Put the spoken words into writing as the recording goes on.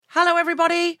Hello,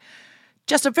 everybody.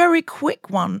 Just a very quick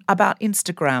one about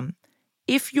Instagram.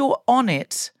 If you're on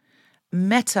it,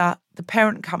 Meta, the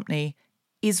parent company,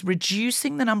 is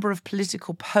reducing the number of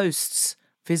political posts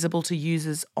visible to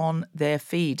users on their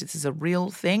feed. This is a real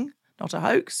thing, not a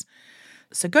hoax.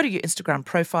 So go to your Instagram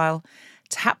profile,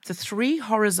 tap the 3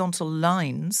 horizontal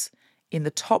lines in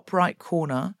the top right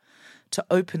corner to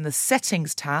open the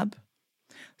Settings tab,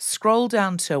 scroll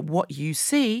down to What You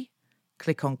See,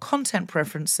 click on Content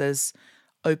Preferences,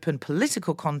 open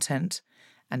Political Content,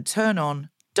 and turn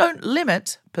on Don't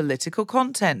Limit Political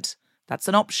Content. That's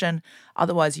an option.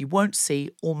 Otherwise, you won't see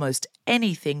almost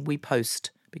anything we post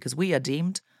because we are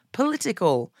deemed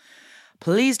political.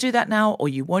 Please do that now, or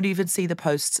you won't even see the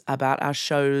posts about our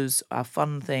shows, our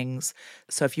fun things.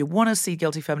 So if you want to see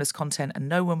Guilty Feminist content and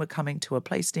know when we're coming to a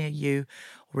place near you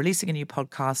or releasing a new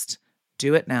podcast,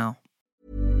 do it now.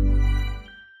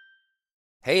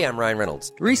 Hey, I'm Ryan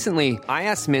Reynolds. Recently, I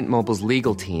asked Mint Mobile's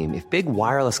legal team if big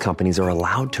wireless companies are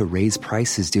allowed to raise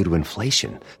prices due to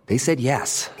inflation. They said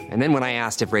yes. And then when I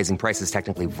asked if raising prices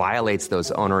technically violates those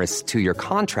onerous 2-year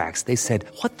contracts, they said,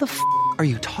 "What the f*** are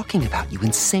you talking about, you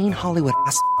insane Hollywood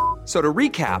ass?" So to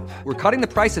recap, we're cutting the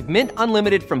price of Mint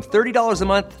Unlimited from $30 a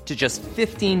month to just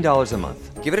 $15 a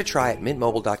month. Give it a try at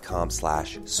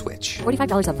mintmobile.com/switch.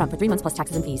 $45 up front for 3 months plus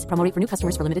taxes and fees. Promo rate for new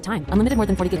customers for limited time. Unlimited more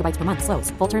than 40 gigabytes per month. Slows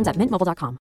full terms at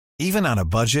mintmobile.com. Even on a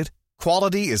budget,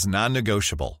 quality is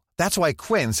non-negotiable. That's why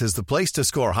Quince is the place to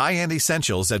score high-end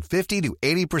essentials at 50 to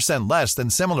 80% less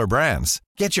than similar brands.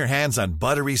 Get your hands on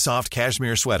buttery soft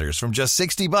cashmere sweaters from just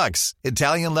 $60,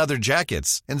 Italian leather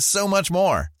jackets, and so much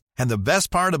more. And the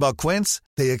best part about Quince,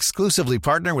 they exclusively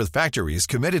partner with factories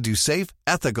committed to safe,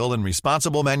 ethical, and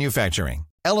responsible manufacturing.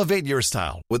 Elevate your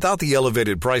style without the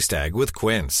elevated price tag with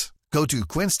Quince. Go to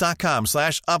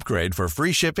quince.com/upgrade for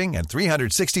free shipping and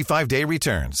 365-day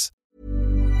returns.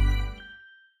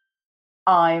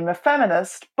 I'm a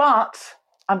feminist, but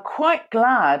I'm quite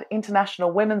glad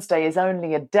International Women's Day is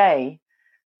only a day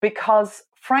because,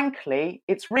 frankly,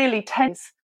 it's really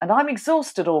tense and I'm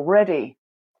exhausted already.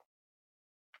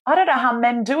 I don't know how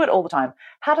men do it all the time.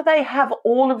 How do they have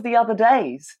all of the other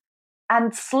days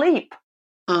and sleep?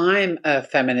 I'm a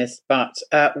feminist, but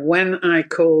when I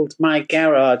called my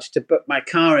garage to book my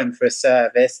car in for a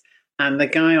service and the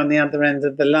guy on the other end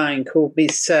of the line called me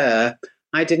sir,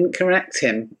 I didn't correct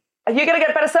him. Are you going to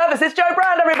get better service? It's Joe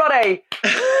Brand, everybody.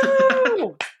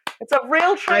 It's a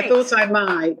real treat. I thought I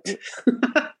might.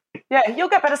 Yeah, you'll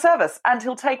get better service and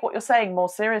he'll take what you're saying more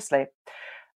seriously.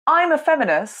 I'm a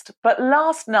feminist, but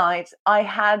last night I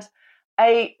had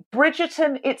a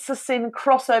Bridgerton It's a Sin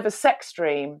crossover sex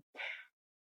dream,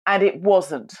 and it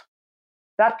wasn't.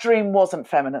 That dream wasn't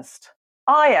feminist.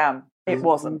 I am. It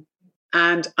wasn't.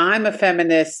 And I'm a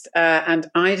feminist, and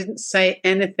I didn't say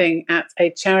anything at a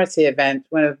charity event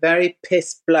when a very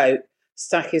pissed bloke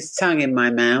stuck his tongue in my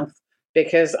mouth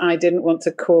because I didn't want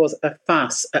to cause a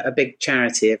fuss at a big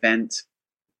charity event.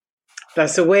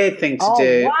 That's a weird thing to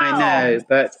do, wow. I know,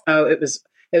 but it was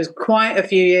quite a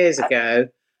few years ago,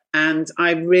 and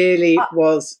I really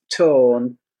was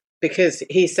torn because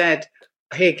he said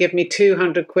he'd give me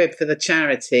 200 quid for the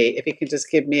charity if he could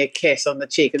just give me a kiss on the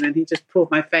cheek, and then he just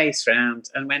pulled my face round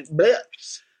and went bleh,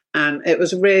 and it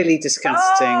was really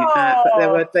disgusting. But there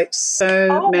were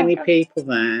so many people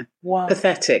there. Wow.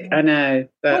 Pathetic, I know.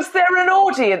 But was there an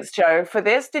audience, Joe, for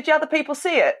this? Did other people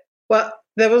see it? Well,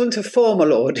 there wasn't a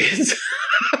formal audience,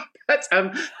 but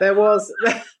there were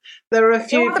a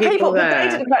few people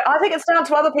there. I think it's down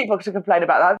to other people to complain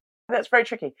about that. That's very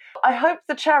tricky. I hope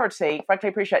the charity, frankly,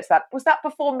 appreciates that. Was that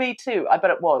before Me Too? I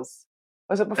bet it was.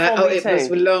 Was it before Me Too? It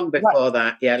was long before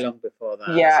that. Yeah, long before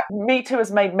that. Yeah, Me Too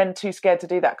has made men too scared to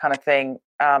do that kind of thing,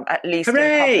 at least in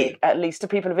public, at least to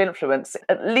people of influence.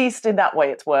 At least in that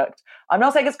way it's worked. I'm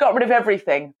not saying it's got rid of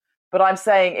everything, but I'm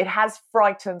saying it has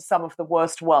frightened some of the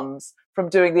worst ones from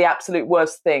doing the absolute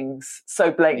worst things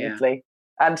so blatantly.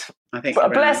 Yeah. And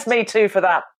bless Me Too for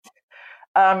that.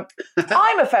 I'm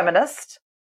a feminist,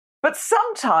 but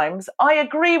sometimes I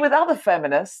agree with other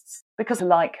feminists because they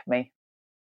like me.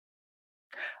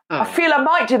 Oh. I feel I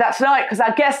might do that tonight because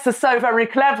our guests are so very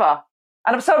clever.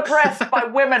 And I'm so impressed by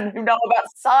women who know about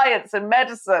science and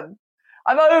medicine.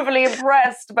 I'm overly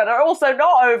impressed, but also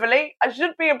not overly. I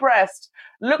should be impressed.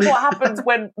 Look what happens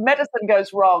when medicine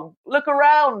goes wrong. Look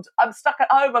around. I'm stuck at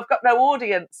home. I've got no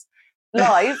audience.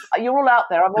 Live, you're all out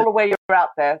there. I'm all aware you're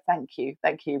out there. Thank you.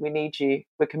 Thank you. We need you.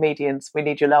 We're comedians. We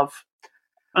need your love.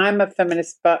 I'm a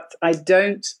feminist, but I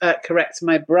don't correct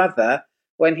my brother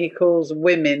when he calls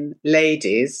women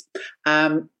ladies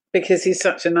because he's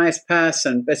such a nice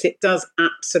person. But it does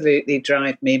absolutely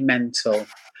drive me mental.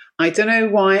 I don't know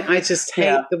why. I just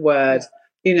hate the word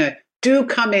Do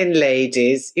come in,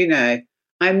 ladies.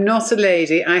 I'm not a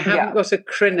lady. I haven't got a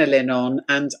crinoline on,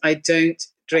 and I don't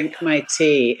drink my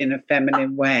tea in a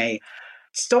feminine way.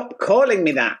 Stop calling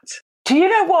me that. Do you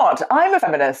know what? I'm a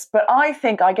feminist, but I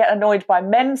think I get annoyed by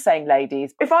men saying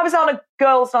ladies. If I was on a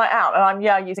girls' night out, and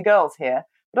I'm using girls here,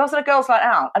 but I was on a girls' night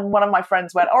out, and one of my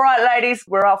friends went, "All right, ladies,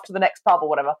 we're off to the next pub or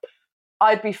whatever,"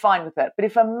 I'd be fine with it. But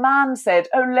if a man said,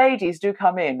 "Oh, ladies, do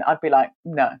come in," I'd be like,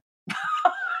 no.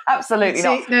 Absolutely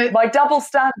not. No, my double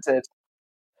standard.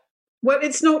 Well,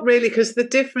 it's not really, because the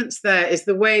difference there is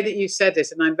the way that you said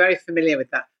it, and I'm very familiar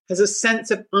with that. There's a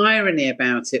sense of irony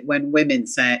about it when women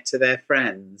say it to their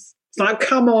friends. It's like,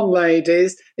 come on,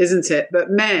 ladies, isn't it? But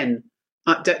men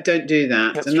don't do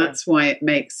that. That's true. That's why it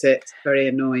makes it very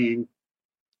annoying.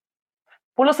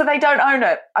 Well, also, they don't own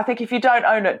it. I think if you don't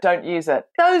own it, don't use it.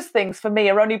 Those things for me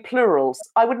are only plurals.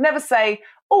 I would never say,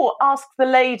 "Oh, ask the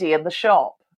lady in the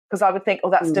shop," because I would think, "Oh,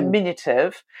 that's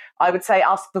diminutive." I would say,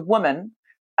 "Ask the woman."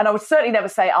 And I would certainly never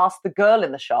say, "Ask the girl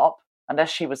in the shop," unless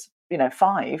she was,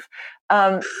 5.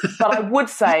 But I would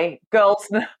say, girls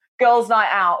night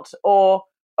out, or,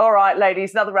 "All right,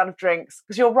 ladies, another round of drinks."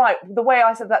 Because you're right. The way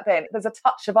I said that then, there's a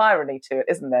touch of irony to it,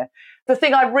 isn't there? The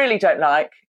thing I really don't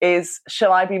like is,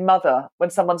 "Shall I be mother?" when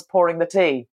someone's pouring the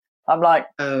tea. I'm like,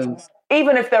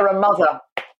 even if they're a mother,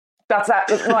 that's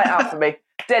right out for me.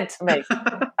 Dead to me.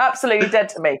 Absolutely dead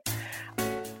to me.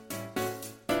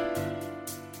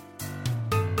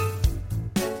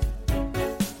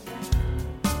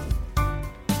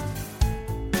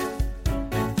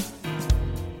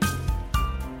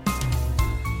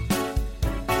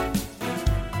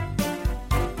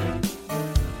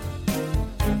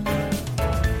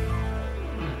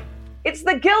 It's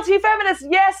the Guilty Feminist.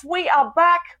 Yes, we are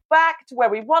back to where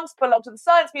we once belonged, to the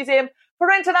Science Museum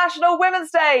for International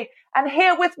Women's Day. And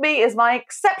here with me is my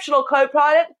exceptional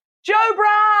co-pilot, Jo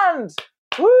Brand.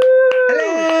 Woo!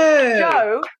 Hello.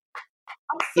 Jo,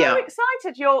 I'm so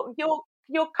excited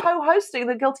you're co-hosting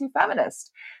the Guilty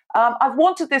Feminist. I've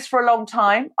wanted this for a long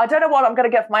time. I don't know what I'm going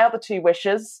to get for my other 2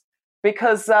 wishes,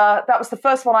 because that was the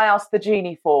first one I asked the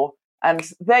genie for. And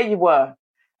there you were,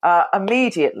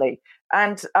 immediately.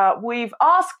 And we've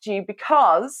asked you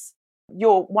because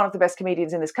you're one of the best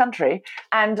comedians in this country.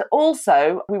 And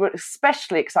also, we were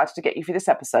especially excited to get you for this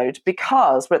episode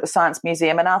because we're at the Science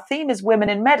Museum and our theme is women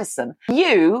in medicine.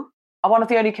 You are one of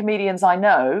the only comedians I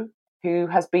know who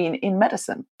has been in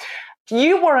medicine.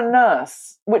 You were a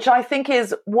nurse, which I think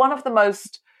is one of the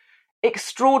most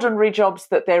extraordinary jobs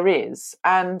that there is.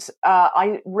 And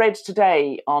I read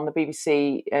today on the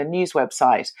BBC News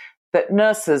website that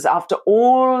nurses, after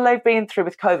all they've been through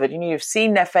with COVID, you've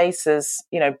seen their faces,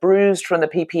 bruised from the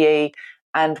PPE,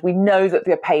 and we know that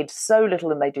they're paid so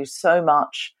little and they do so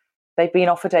much. They've been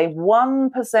offered a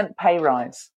 1% pay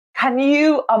rise. Can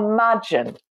you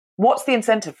imagine? What's the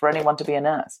incentive for anyone to be a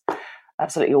nurse?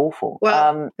 Absolutely awful.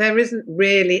 Well, there isn't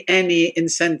really any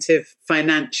incentive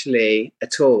financially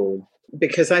at all,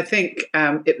 because I think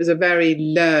it was a very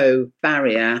low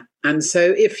barrier. And so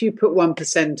if you put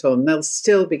 1% on, they'll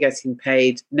still be getting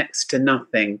paid next to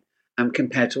nothing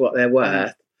compared to what they're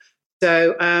worth.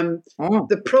 So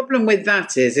the problem with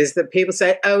that is that people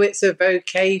say, "Oh, it's a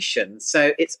vocation,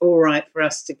 so it's all right for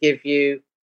us to give you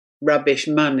rubbish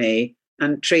money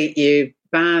and treat you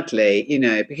badly,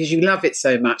 because you love it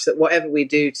so much that whatever we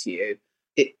do to you,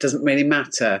 it doesn't really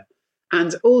matter."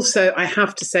 And also, I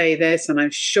have to say this, and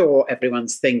I'm sure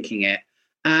everyone's thinking it,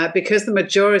 because the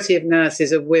majority of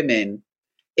nurses are women,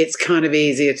 it's kind of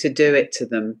easier to do it to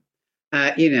them,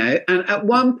 And at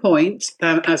one point,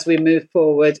 as we move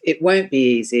forward, it won't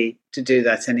be easy to do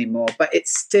that anymore, but it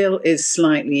still is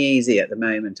slightly easy at the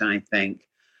moment, I think.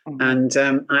 And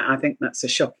I think that's a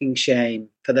shocking shame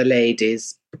for the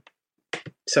ladies.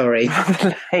 Sorry.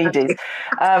 Ladies.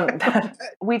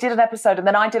 We did an episode and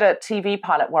then I did a TV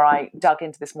pilot where I dug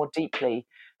into this more deeply.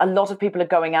 A lot of people are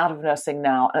going out of nursing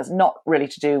now, and it's not really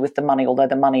to do with the money, although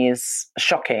the money is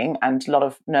shocking. And a lot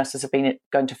of nurses have been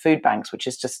going to food banks, which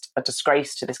is just a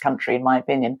disgrace to this country, in my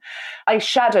opinion. I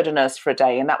shadowed a nurse for a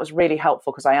day, and that was really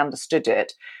helpful because I understood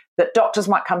it. That doctors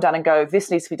might come down and go, "This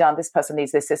needs to be done, this person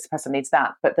needs this person needs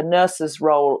that." But the nurse's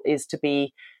role is to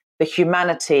be the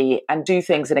humanity and do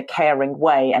things in a caring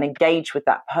way and engage with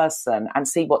that person and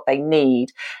see what they need.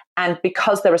 And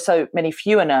because there are so many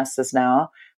fewer nurses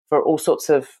now, for all sorts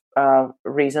of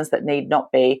reasons that need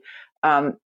not be,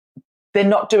 they're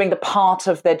not doing the part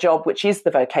of their job, which is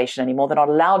the vocation anymore. They're not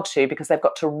allowed to because they've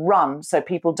got to run so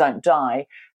people don't die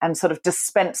and sort of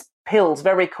dispense pills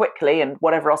very quickly and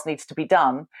whatever else needs to be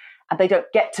done. and they don't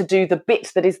get to do the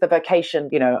bit that is the vocation.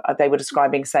 They were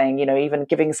describing saying, even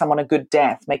giving someone a good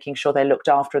death, making sure they're looked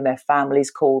after and their family's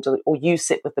called, or you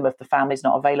sit with them if the family's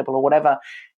not available or whatever.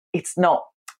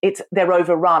 They're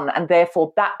overrun. And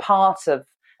therefore that part of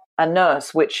a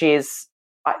nurse, which is,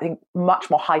 I think, much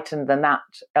more heightened than that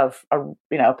of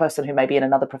a person who may be in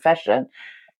another profession,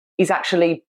 is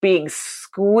actually being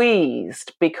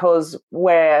squeezed, because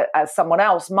whereas someone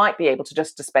else might be able to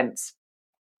just dispense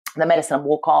the medicine and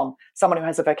walk on, someone who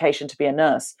has a vocation to be a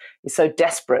nurse is so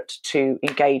desperate to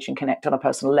engage and connect on a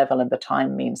personal level, and the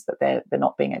time means that they're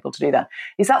not being able to do that.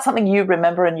 Is that something you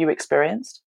remember and you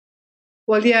experienced?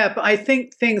 Well, yeah, but I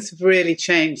think things have really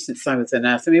changed since I was a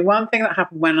nurse. I mean, one thing that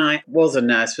happened when I was a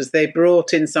nurse was they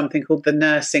brought in something called the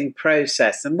nursing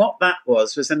process. And what that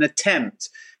was an attempt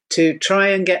to try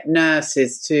and get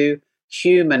nurses to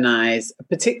humanise,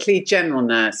 particularly general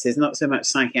nurses, not so much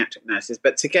psychiatric nurses,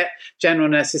 but to get general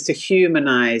nurses to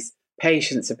humanise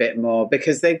patients a bit more,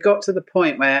 because they got to the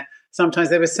point where sometimes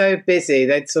they were so busy,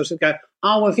 they'd sort of go,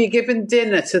 oh, well, have you given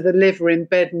dinner to the liver in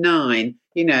bed 9?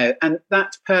 And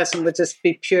that person would just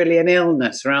be purely an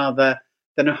illness rather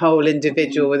than a whole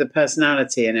individual with a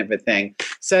personality and everything.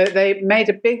 So they made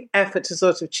a big effort to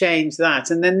sort of change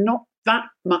that. And then not that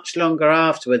much longer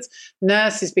afterwards,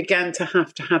 nurses began to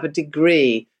have a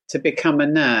degree to become a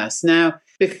nurse. Now,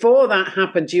 before that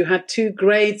happened, you had 2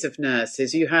 grades of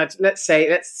nurses. You had, let's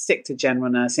stick to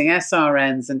general nursing,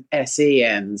 SRNs and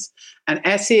SENs.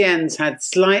 And SENs had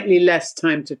slightly less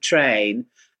time to train,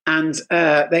 and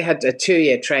they had a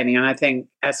 2-year training, and I think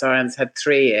SRNs had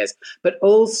 3 years. But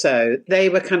also, they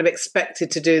were kind of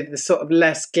expected to do the sort of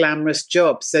less glamorous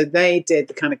jobs. So they did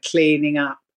the kind of cleaning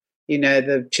up,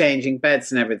 the changing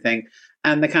beds and everything.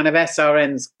 And the kind of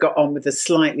SRNs got on with the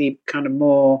slightly kind of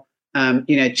more,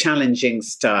 challenging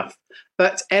stuff.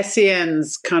 But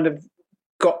SENs kind of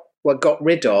got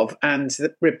rid of and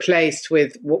replaced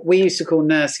with what we used to call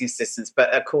nursing assistants,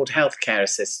 but are called healthcare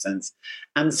assistants.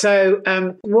 And so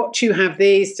what you have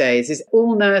these days is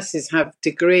all nurses have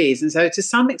degrees. And so to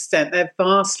some extent, they're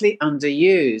vastly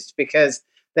underused because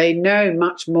they know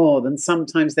much more than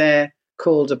sometimes they're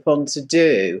called upon to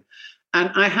do. And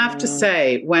I have to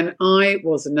say, when I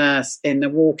was a nurse in a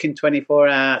walk-in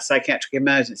 24-hour psychiatric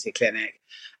emergency clinic,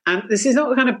 and this is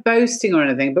not kind of boasting or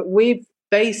anything, but we've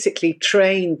basically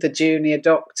trained the junior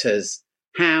doctors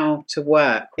how to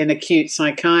work in acute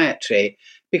psychiatry,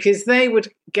 because they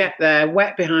would get there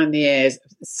wet behind the ears,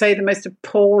 say the most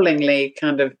appallingly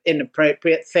kind of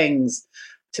inappropriate things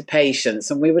to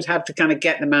patients, and we would have to kind of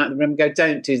get them out of the room and go,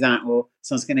 don't do that, or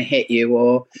someone's going to hit you,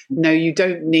 or no, you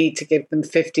don't need to give them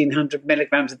 1,500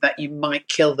 milligrams of that, you might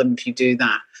kill them if you do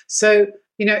that. So,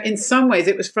 in some ways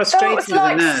it was frustrating as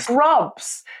a nurse.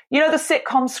 Scrubs, the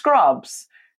sitcom Scrubs.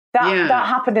 That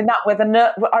happened in that, where the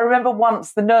nurse, I remember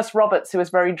once the nurse Roberts, who was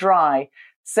very dry,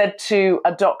 said to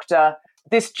a doctor,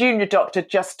 this junior doctor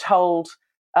just told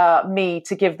me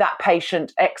to give that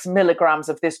patient X milligrams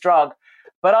of this drug,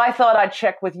 but I thought I'd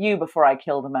check with you before I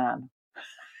killed a man.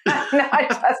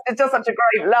 It's just such a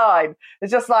great line.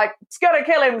 It's just like, it's going to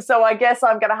kill him, so I guess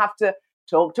I'm going to have to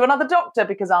talk to another doctor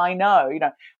because I know.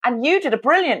 And you did a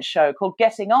brilliant show called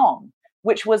Getting On,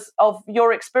 which was of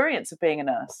your experience of being a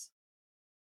nurse.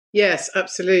 Yes,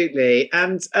 absolutely.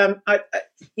 And it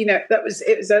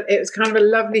was kind of a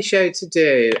lovely show to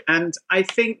do. And I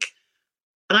think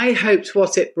I hoped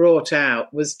what it brought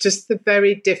out was just the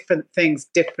very different things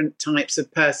different types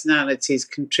of personalities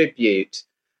contribute,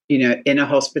 in a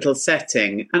hospital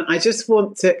setting. And I just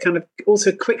want to kind of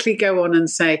also quickly go on and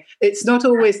say, it's not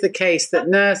always the case that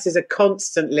nurses are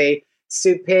constantly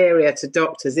superior to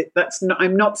doctors.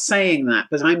 I'm not saying that,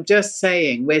 but I'm just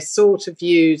saying we're sort of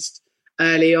used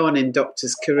early on in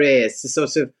doctors' careers to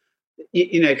sort of,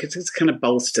 to kind of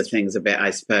bolster things a bit, I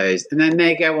suppose. And then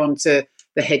they go on to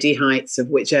the heady heights of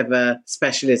whichever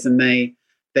specialism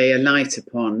they alight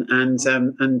upon, and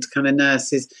kind of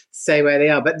nurses stay where they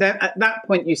are. But then at that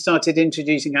point, you started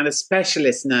introducing kind of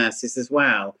specialist nurses as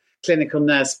well, clinical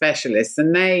nurse specialists,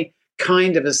 and they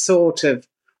kind of are sort of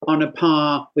on a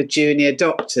par with junior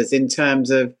doctors in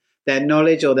terms of their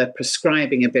knowledge or their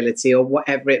prescribing ability or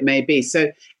whatever it may be.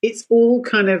 So it's all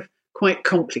kind of quite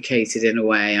complicated in a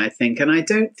way, I think. And I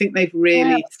don't think they've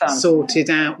really sorted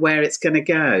out where it's going to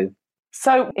go.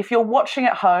 So if you're watching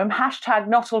at home, hashtag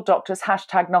not all doctors,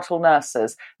 hashtag not all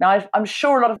nurses. Now, I'm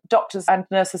sure a lot of doctors and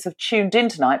nurses have tuned in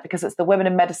tonight because it's the Women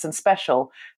in Medicine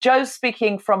special. Jo's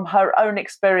speaking from her own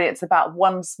experience about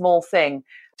one small thing.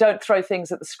 Don't throw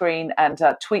things at the screen and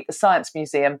tweet the Science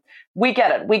Museum. We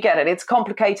get it. It's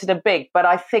complicated and big, but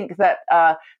I think that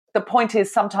the point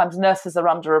is sometimes nurses are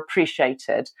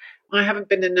underappreciated. I haven't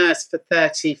been a nurse for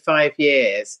 35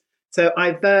 years. So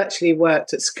I virtually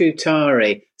worked at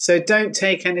Scutari. So don't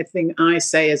take anything I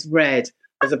say as read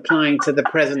as applying to the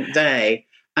present day.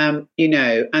 And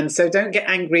so don't get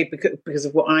angry because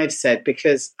of what I've said,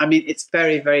 because, I mean, it's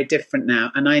very, very different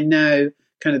now. And I know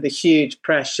kind of the huge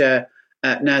pressure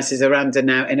nurses are under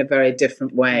now in a very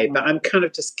different way. But I'm kind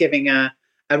of just giving a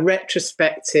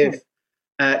retrospective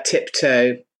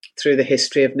tiptoe through the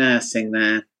history of nursing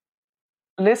there.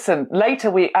 Listen, later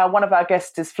one of our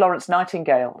guests is Florence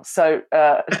Nightingale, so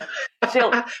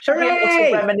she'll be able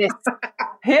to reminisce.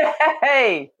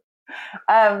 Yay!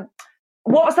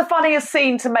 What was the funniest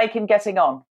scene to make in Getting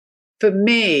On? For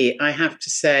me, I have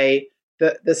to say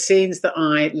that the scenes that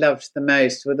I loved the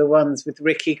most were the ones with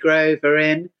Ricky Grover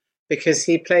in, because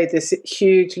he played this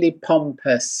hugely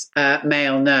pompous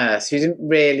male nurse who didn't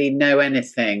really know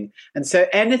anything. And so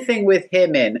anything with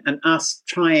him in and us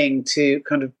trying to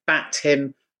kind of bat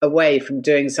him away from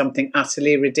doing something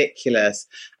utterly ridiculous.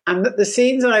 And the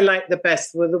scenes I liked the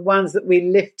best were the ones that we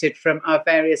lifted from our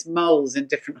various moles in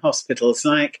different hospitals.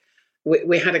 Like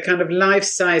we had a kind of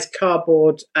life-size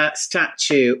cardboard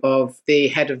statue of the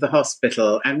head of the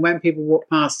hospital. And when people walked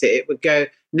past it, it would go,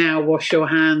 "Now wash your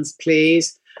hands,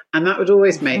 please." And that would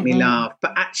always make me laugh.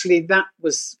 But actually, that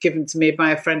was given to me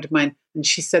by a friend of mine. And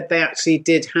she said they actually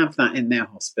did have that in their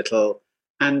hospital.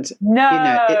 And, it's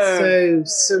so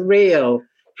surreal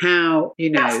how,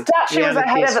 that statue was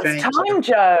ahead of its time,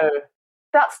 Joe.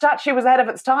 That statue was ahead of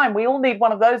its time. We all need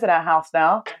one of those in our house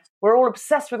now. We're all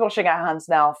obsessed with washing our hands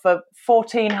now for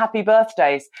 14 happy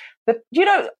birthdays. But,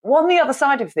 on the other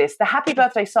side of this, the happy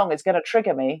birthday song is going to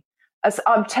trigger me. As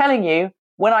I'm telling you,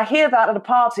 when I hear that at a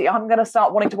party, I'm going to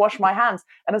start wanting to wash my hands.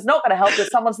 And it's not going to help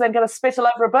that someone's then going to spit all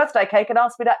over a birthday cake and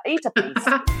ask me to eat a piece.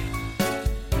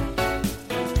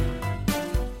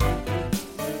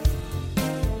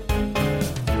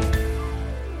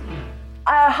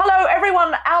 Hello,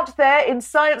 everyone out there in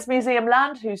Science Museum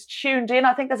land who's tuned in.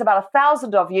 I think there's about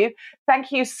 1,000 of you.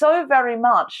 Thank you so very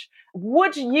much.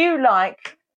 Would you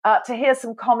like to hear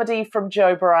some comedy from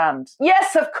Joe Brand?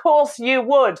 Yes, of course you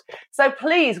would. So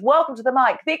please, welcome to the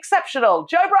mic, the exceptional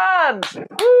Joe Brand.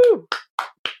 Woo!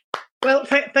 Well,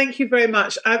 thank you very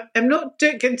much. I'm not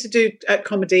going to do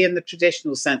comedy in the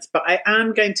traditional sense, but I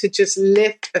am going to just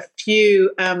lift a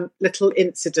few little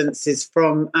incidences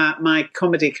from my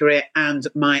comedy career and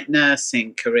my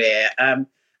nursing career.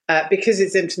 Because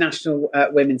it's International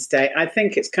Women's Day, I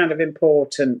think it's kind of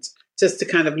important just to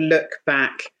kind of look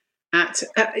back at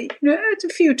a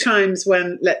few times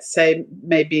when, let's say,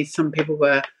 maybe some people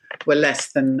were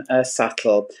less than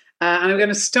subtle. And I'm going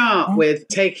to start with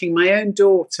taking my own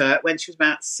daughter when she was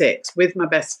about 6 with my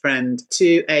best friend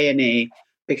to A&E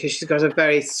because she's got a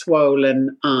very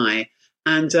swollen eye.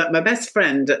 And my best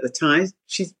friend at the time,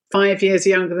 she's 5 years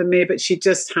younger than me, but she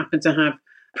just happened to have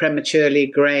prematurely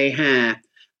grey hair.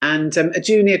 And a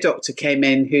junior doctor came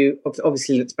in who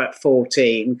obviously looked about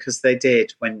 14 because they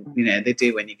did when you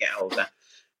get older.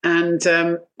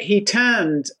 And he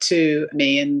turned to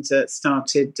me and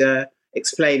started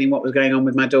explaining what was going on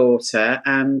with my daughter.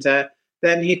 And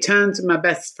then he turned to my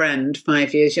best friend,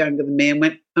 5 years younger than me, and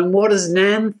went, "And what does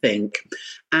Nan think?"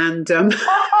 And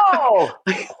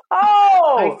I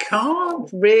can't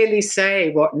really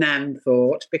say what Nan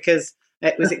thought because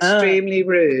it was extremely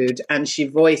rude and she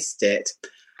voiced it.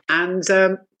 And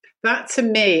that to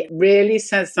me really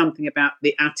says something about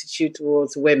the attitude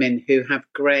towards women who have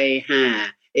grey hair.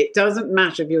 It doesn't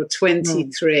matter if you're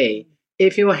 23.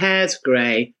 If your hair's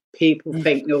grey, people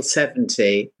think you're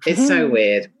 70. It's so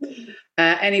weird.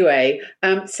 Anyway,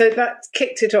 so that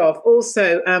kicked it off.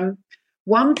 Also,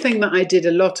 one thing that I did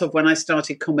a lot of when I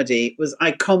started comedy was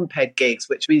I comped gigs,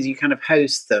 which means you kind of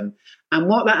host them. And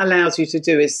what that allows you to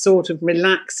do is sort of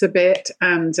relax a bit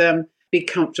and be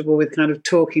comfortable with kind of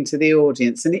talking to the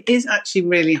audience. And it is actually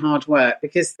really hard work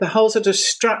because the whole sort of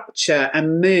structure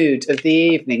and mood of the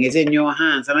evening is in your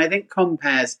hands. And I think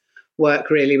compares work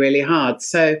really, really hard.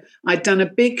 So I'd done a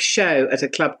big show at a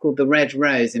club called the Red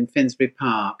Rose in Finsbury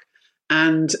Park.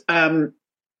 And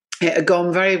it had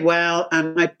gone very well.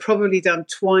 And I'd probably done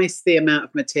twice the amount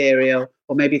of material,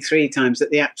 or maybe 3 times,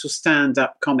 that the actual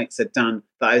stand-up comics had done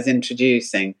that I was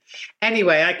introducing.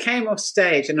 Anyway, I came off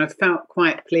stage and I felt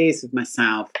quite pleased with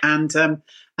myself. And a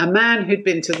man who'd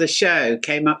been to the show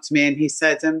came up to me and he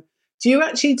said, "Do you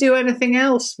actually do anything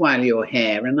else while you're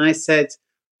here?" And I said,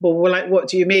 well, like, what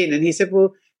do you mean? And he said,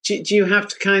 "Well, do you have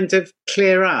to kind of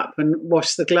clear up and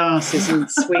wash the glasses and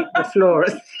sweep the floor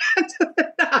at the end of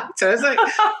the night?" So I was like,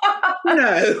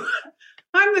 no,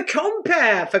 I'm the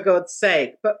compere, for God's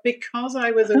sake. But because I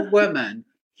was a woman,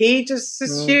 he just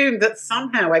assumed that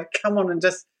somehow I'd come on and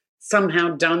just somehow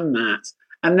done that.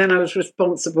 And then I was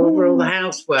responsible for all the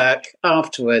housework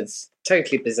afterwards.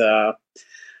 Totally bizarre.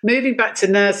 Moving back to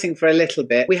nursing for a little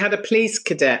bit, we had a police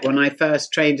cadet when I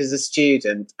first trained as a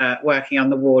student working on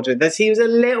the ward with us. He was a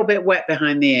little bit wet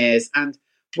behind the ears, and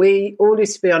we all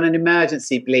used to be on an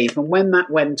emergency bleep. And when that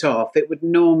went off, it would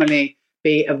normally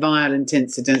be a violent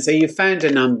incident. So you phoned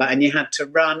a number and you had to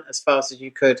run as fast as you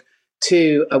could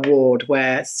to a ward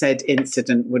where said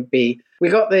incident would be. We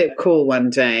got the call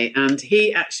one day and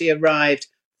he actually arrived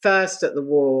first at the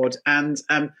ward, and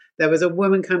there was a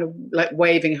woman kind of like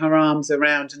waving her arms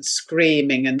around and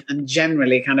screaming and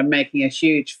generally kind of making a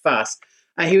huge fuss.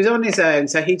 He was on his own,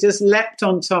 so he just leapt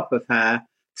on top of her,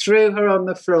 threw her on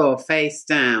the floor face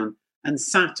down, and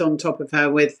sat on top of her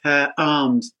with her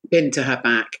arms pinned to her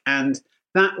back. And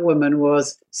that woman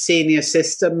was Senior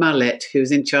Sister Mullet,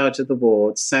 who's in charge of the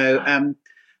ward. So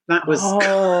that was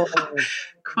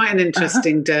quite an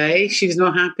interesting day. She was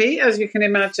not happy, as you can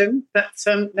imagine. But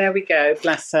there we go,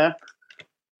 bless her.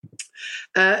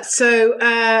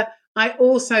 I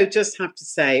also just have to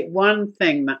say one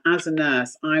thing that as a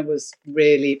nurse, I was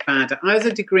really bad at. I was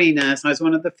a degree nurse. I was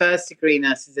one of the first degree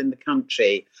nurses in the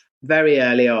country very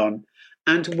early on.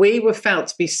 And we were felt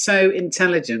to be so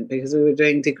intelligent because we were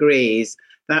doing degrees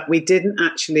that we didn't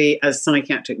actually, as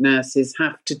psychiatric nurses,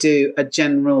 have to do a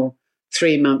general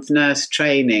 3-month nurse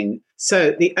training.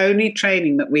 So the only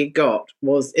training that we got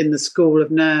was in the School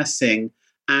of Nursing,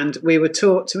 and we were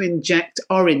taught to inject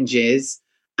oranges,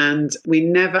 and we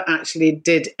never actually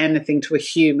did anything to a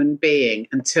human being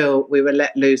until we were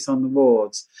let loose on the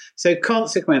wards. So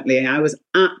consequently, I was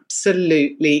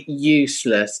absolutely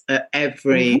useless at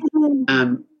every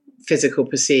physical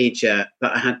procedure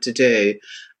that I had to do.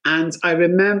 And I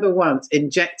remember once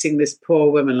injecting this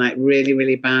poor woman like really,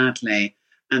 really badly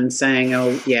and saying,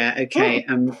 oh, yeah, okay,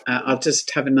 I'll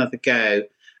just have another go.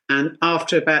 And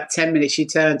after about 10 minutes, she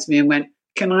turned to me and went,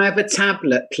 can I have a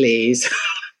tablet, please?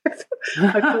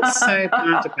 I felt so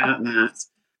bad about that.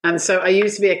 And so I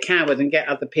used to be a coward and get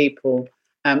other people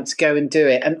to go and do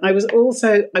it. And I was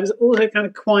also kind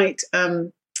of quite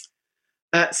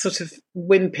sort of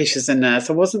wimpish as a nurse.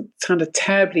 I wasn't kind of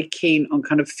terribly keen on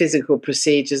kind of physical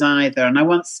procedures either. And I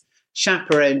once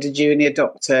chaperoned a junior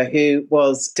doctor who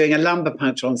was doing a lumbar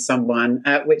puncture on someone,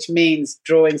 which means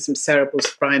drawing some cerebral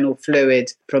spinal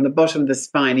fluid from the bottom of the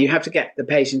spine. You have to get the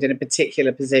patient in a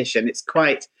particular position. It's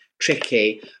quite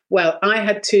tricky. Well, I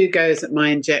had 2 goes at my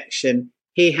injection.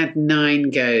 He had 9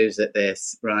 goes at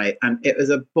this, right? And it was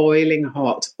a boiling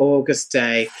hot August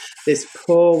day. This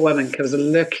poor woman was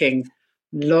looking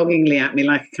longingly at me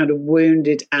like a kind of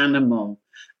wounded animal.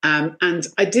 And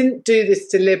I didn't do this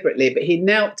deliberately, but he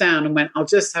knelt down and went, I'll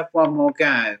just have one more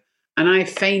go. And I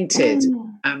fainted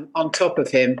on top of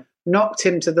him, knocked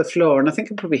him to the floor, and I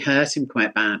think I probably hurt him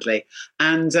quite badly.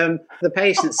 And the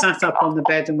patient sat up on the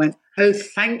bed and went, oh,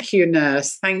 thank you,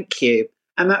 nurse, thank you.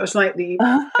 And that was like the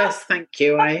best thank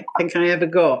you I think I ever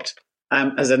got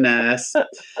as a nurse.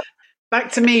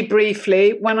 Back to me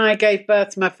briefly. When I gave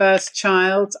birth to my first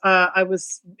child, I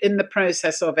was in the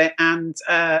process of it, and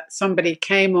somebody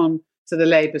came on to the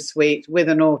labour suite with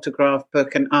an autograph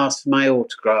book and asked for my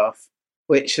autograph,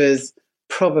 which was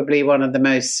probably one of the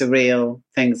most surreal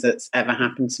things that's ever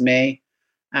happened to me.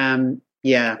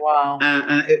 Yeah. Wow.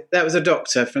 That was a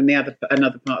doctor from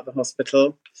another part of the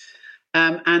hospital.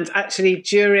 And actually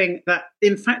during that,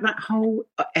 in fact, that whole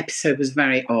episode was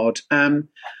very odd.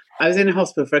 I was in a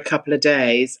hospital for a couple of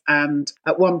days, and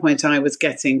at one point I was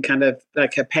getting kind of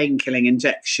like a pain-killing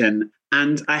injection.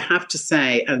 And I have to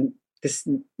say, and this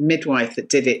midwife that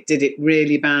did it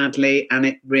really badly, and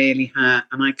it really hurt.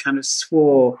 And I kind of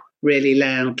swore really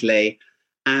loudly.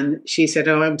 And she said,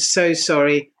 oh, I'm so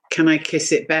sorry. Can I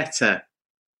kiss it better?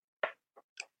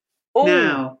 Ooh.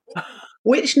 Now,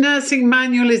 which nursing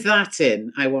manual is that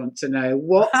in? I want to know.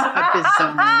 What a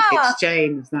bizarre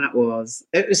exchange that was.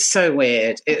 It was so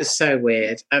weird.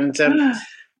 And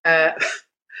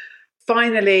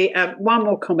finally, one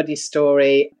more comedy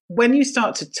story. When you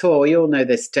start to tour, you'll know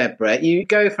this, Deborah, you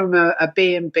go from a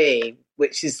B&B,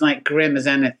 which is like grim as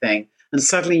anything, and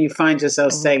suddenly you find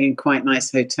yourself staying in quite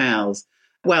nice hotels.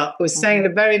 Well, I was staying in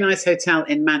a very nice hotel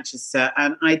in Manchester,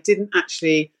 and I didn't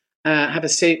actually have a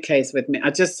suitcase with me.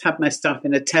 I just had my stuff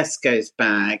in a Tesco's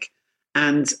bag,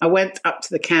 and I went up to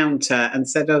the counter and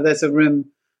said, oh, there's a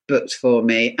room booked for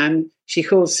me. And she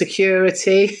called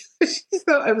security. She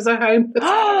thought I was a homeless.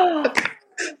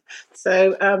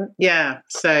 So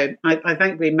I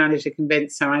thankfully managed to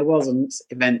convince her I wasn't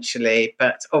eventually,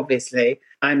 but obviously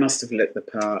I must have looked the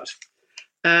part.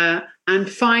 And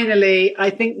finally, I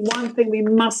think one thing we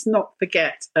must not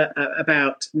forget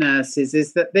about nurses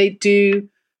is that they do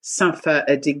suffer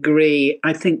a degree,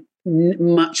 I think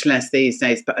much less these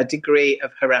days, but a degree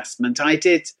of harassment. I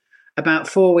did about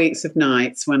 4 weeks of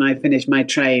nights when I finished my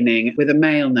training with a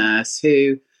male nurse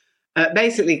who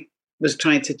basically was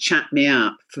trying to chat me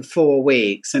up for 4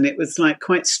 weeks. And it was like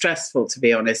quite stressful, to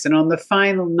be honest. And on the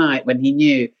final night, when he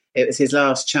knew it was his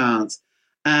last chance,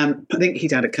 I think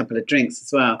he'd had a couple of drinks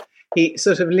as well. He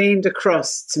sort of leaned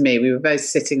across to me. We were both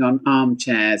sitting on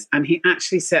armchairs. And he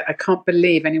actually said, I can't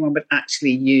believe anyone would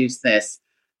actually use this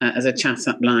as a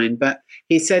chat-up line. But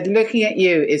he said, looking at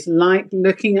you is like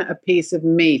looking at a piece of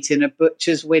meat in a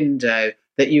butcher's window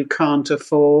that you can't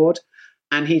afford.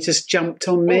 And he just jumped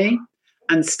on me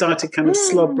and started kind of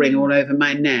slobbering all over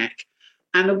my neck.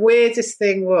 And the weirdest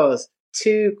thing was,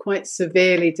 2 quite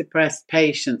severely depressed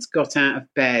patients got out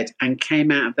of bed and came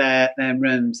out of their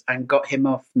rooms and got him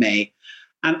off me.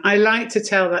 And I like to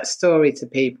tell that story to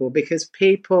people because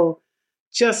people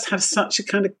just have such a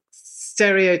kind of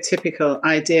stereotypical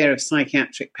idea of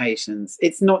psychiatric patients.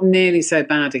 It's not nearly so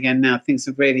bad again now. Things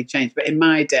have really changed. But in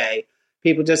my day,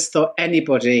 people just thought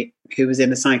anybody who was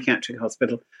in a psychiatric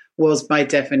hospital was by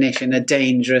definition a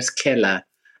dangerous killer.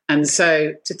 And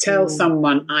so to tell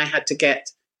someone I had to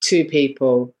get 2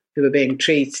 people who were being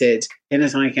treated in a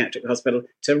psychiatric hospital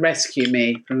to rescue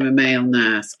me from a male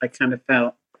nurse, I kind of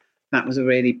felt that was a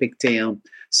really big deal.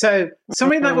 So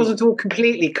sorry that wasn't all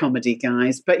completely comedy,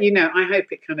 guys, but I hope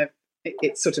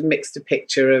it sort of mixed a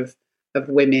picture of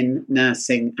women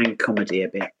nursing and comedy a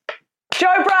bit. Jo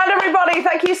Brand, everybody,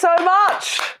 thank you so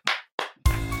much.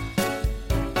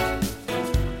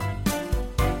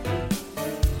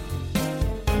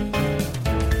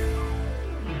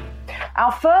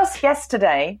 Our first guest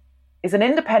today is an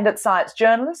independent science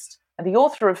journalist and the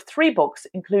author of 3 books,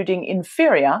 including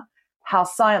Inferior, How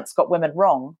Science Got Women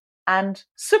Wrong, and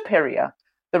Superior,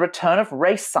 The Return of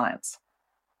Race Science.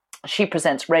 She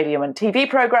presents radio and TV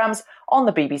programs on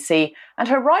the BBC, and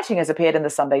her writing has appeared in the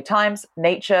Sunday Times,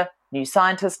 Nature, New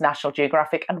Scientist, National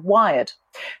Geographic, and Wired.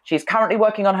 She's currently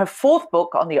working on her 4th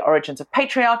book on the origins of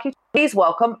patriarchy. Please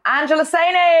welcome Angela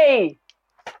Saini.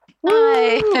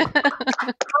 Hi.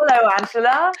 Hello,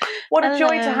 Angela. What a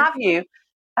joy to have you.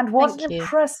 And what Thank an you.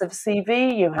 impressive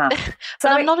CV you have.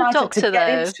 But I'm not a excited to doctor, get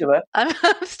though. into it.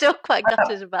 I'm still quite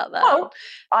gutted about that. Well,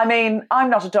 I mean, I'm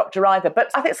not a doctor either,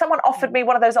 but I think someone offered me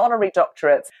one of those honorary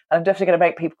doctorates, and I'm definitely going to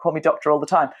make people call me doctor all the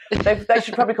time. They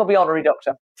should probably call me honorary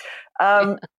doctor.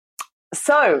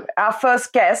 So our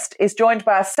first guest is joined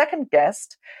by our second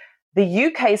guest, the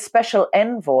UK Special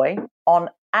Envoy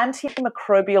on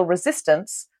Antimicrobial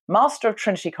Resistance, Master of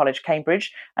Trinity College,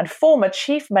 Cambridge, and former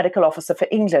Chief Medical Officer for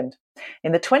England.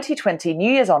 In the 2020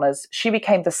 New Year's Honours, she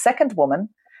became the second woman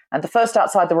and the first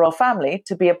outside the royal family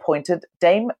to be appointed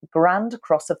Dame Grand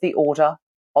Cross of the Order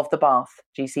of the Bath,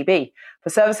 GCB, for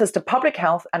services to public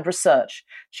health and research.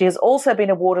 She has also been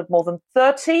awarded more than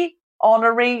 30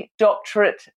 honorary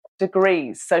doctorate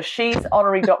degrees. So she's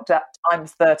honorary doctor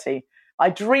times 30. I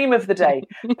dream of the day.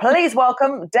 Please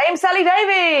welcome Dame Sally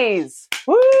Davies.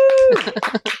 Woo!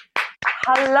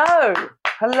 Hello.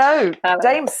 Hello,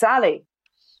 Dame Sally.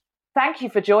 Thank you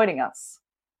for joining us.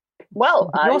 Well,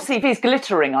 your CV is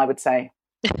glittering, I would say.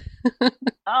 Yes,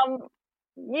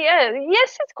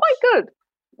 it's quite good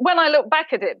when I look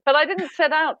back at it, but I didn't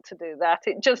set out to do that.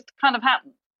 It just kind of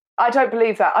happened. I don't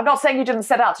believe that. I'm not saying you didn't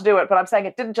set out to do it, but I'm saying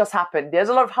it didn't just happen. There's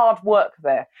a lot of hard work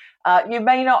there. You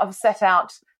may not have set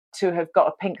out to have got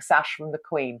a pink sash from the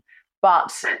Queen,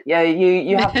 but yeah,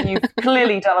 you've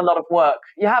clearly done a lot of work.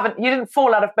 You didn't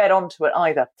fall out of bed onto it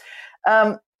either.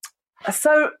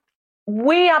 So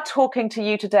we are talking to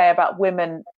you today about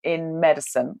women in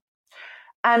medicine.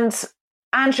 And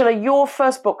Angela, your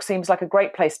first book seems like a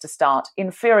great place to start.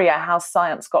 Inferior, How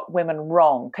Science Got Women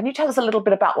Wrong. Can you tell us a little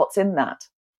bit about what's in that?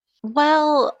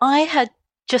 Well, I had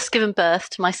just given birth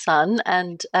to my son,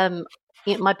 and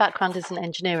my background is in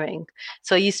engineering.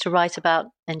 So I used to write about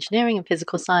engineering and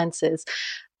physical sciences.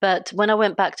 But when I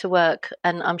went back to work,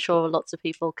 and I'm sure lots of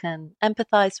people can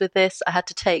empathize with this, I had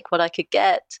to take what I could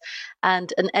get.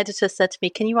 And an editor said to me,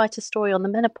 "Can you write a story on the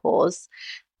menopause?"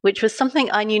 Which was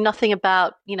something I knew nothing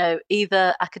about,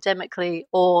 either academically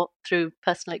or through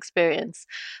personal experience.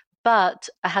 But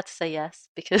I had to say yes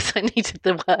because I needed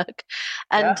the work.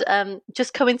 And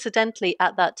just coincidentally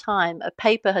at that time, a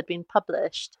paper had been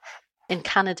published in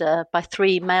Canada by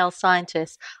 3 male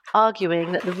scientists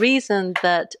arguing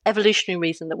that evolutionary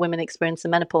reason that women experience the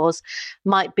menopause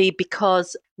might be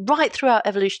because right throughout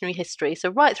evolutionary history, so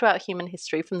right throughout human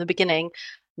history from the beginning,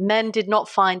 men did not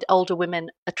find older women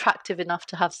attractive enough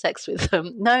to have sex with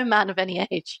them, no man of any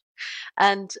age.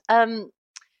 And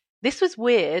this was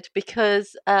weird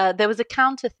because there was a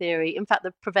counter theory, in fact,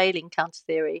 the prevailing counter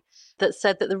theory, that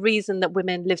said that the reason that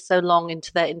women live so long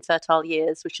into their infertile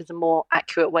years, which is a more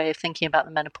accurate way of thinking about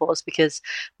the menopause, because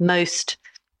most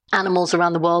animals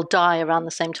around the world die around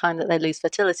the same time that they lose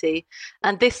fertility.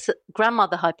 And this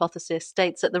grandmother hypothesis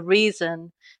states that the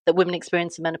reason that women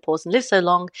experience the menopause and live so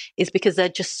long is because they're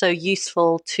just so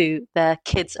useful to their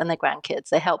kids and their grandkids.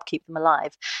 They help keep them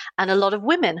alive. And a lot of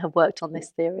women have worked on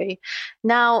this theory.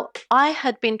 Now, I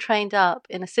had been trained up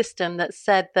in a system that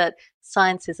said that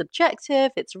science is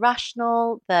objective, it's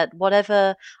rational, that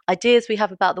whatever ideas we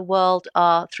have about the world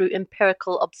are through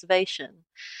empirical observation.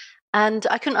 And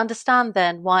I couldn't understand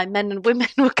then why men and women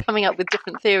were coming up with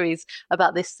different theories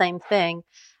about this same thing.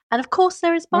 And of course,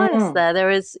 there is bias there. There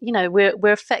is,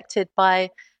 we're affected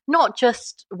by not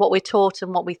just what we're taught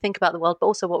and what we think about the world, but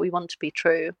also what we want to be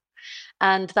true.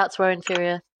 And that's where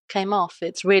Inferior came off.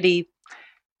 It's really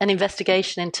an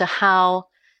investigation into how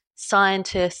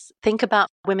scientists think about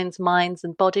women's minds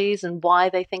and bodies and why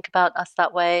they think about us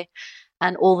that way,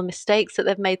 and all the mistakes that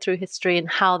they've made through history and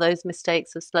how those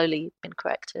mistakes have slowly been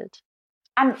corrected.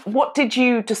 And what did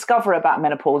you discover about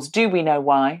menopause? Do we know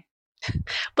why?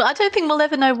 But I don't think we'll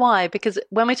ever know why, because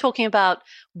when we're talking about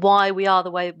why we are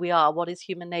the way we are, what is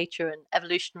human nature and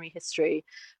evolutionary history,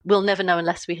 we'll never know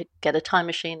unless we get a time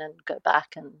machine and go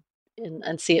back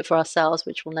and see it for ourselves,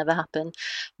 which will never happen.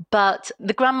 But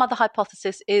the grandmother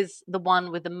hypothesis is the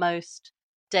one with the most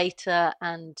data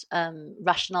and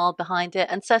rationale behind it.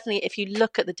 And certainly if you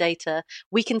look at the data,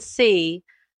 we can see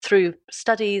through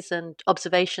studies and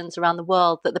observations around the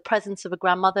world that the presence of a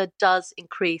grandmother does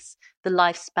increase the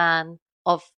lifespan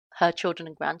of her children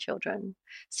and grandchildren.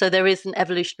 So there is an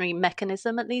evolutionary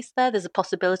mechanism, at least there. There's a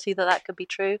possibility that that could be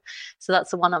true. So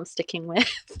that's the one I'm sticking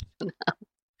with now,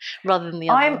 rather than the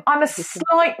other. I'm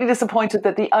slightly disappointed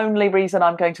that the only reason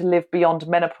I'm going to live beyond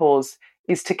menopause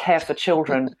is to care for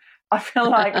children. I feel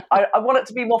like I want it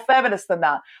to be more feminist than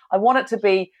that. I want it to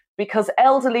be because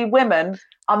elderly women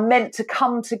are meant to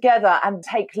come together and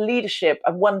take leadership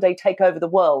and one day take over the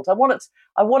world. I want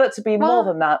it to be more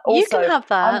than that. Also, you can have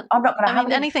that. I'm not going to have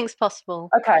it. Anything's possible.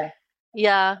 Okay.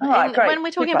 Yeah. All right, great. When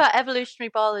we're talking about evolutionary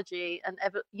biology and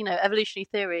evolutionary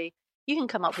theory, you can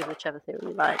come up with whichever theory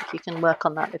you like. You can work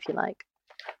on that if you like.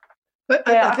 But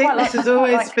I think this has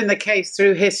always been the case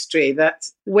through history, that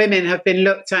women have been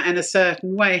looked at in a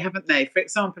certain way, haven't they? For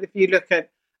example, if you look at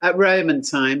Roman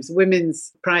times,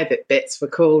 women's private bits were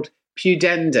called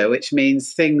pudenda, which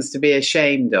means things to be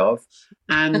ashamed of.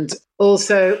 And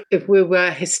also, if we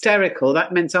were hysterical,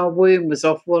 that meant our womb was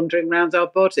off wandering around our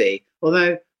body.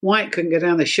 Although White couldn't go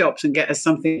down the shops and get us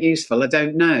something useful, I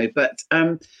don't know. But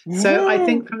so I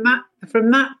think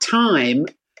from that time,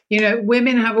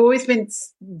 women have always been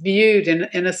viewed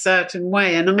in a certain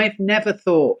way. And I've never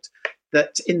thought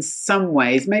that in some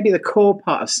ways, maybe the core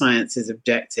part of science is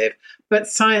objective, but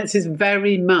science is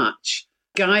very much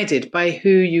guided by who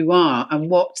you are and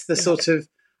what the sort of,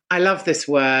 I love this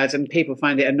word and people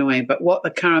find it annoying, but what the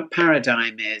current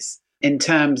paradigm is in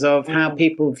terms of how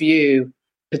people view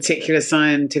particular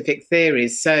scientific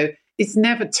theories. So it's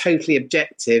never totally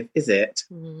objective, is it?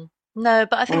 No,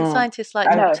 but I think scientists like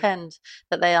to pretend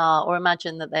that they are or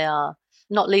imagine that they are,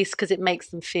 not least because it makes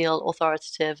them feel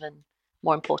authoritative and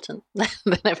more important than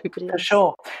everybody else. For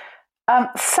sure.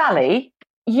 Sally,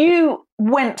 you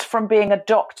went from being a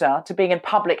doctor to being in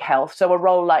public health, so a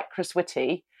role like Chris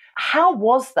Whitty. How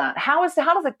was that? How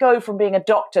does it go from being a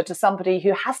doctor to somebody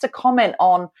who has to comment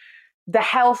on the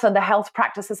health and the health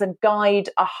practices and guide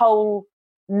a whole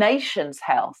nation's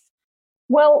health?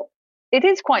 Well, it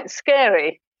is quite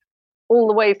scary all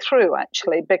the way through,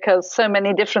 actually, because so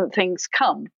many different things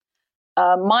come.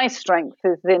 My strength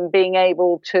is in being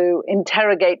able to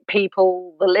interrogate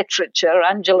people, the literature.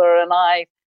 Angela and I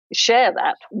share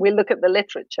that. We look at the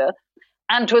literature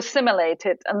and to assimilate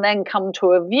it and then come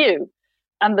to a view.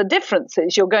 And the difference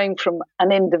is you're going from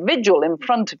an individual in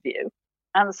front of you.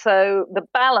 And so the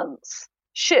balance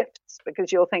shifts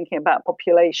because you're thinking about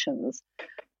populations.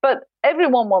 But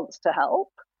everyone wants to help.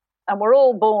 And we're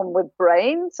all born with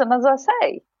brains. And as I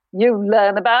say, you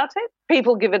learn about it,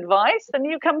 people give advice, and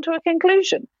you come to a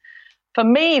conclusion. For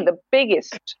me, the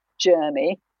biggest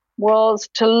journey was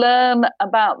to learn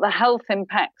about the health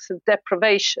impacts of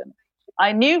deprivation.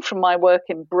 I knew from my work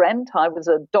in Brent, I was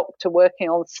a doctor working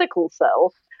on sickle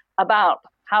cell, about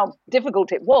how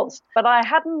difficult it was, but I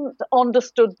hadn't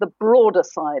understood the broader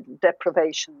side of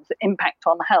deprivation's impact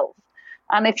on health.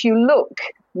 And if you look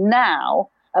now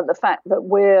at the fact that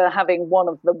we're having one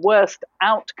of the worst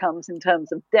outcomes in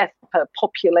terms of death per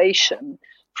population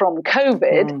from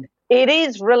COVID, it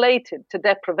is related to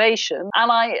deprivation.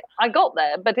 And I got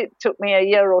there, but it took me a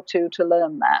year or two to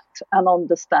learn that and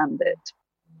understand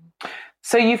it.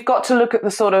 So you've got to look at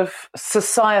the sort of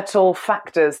societal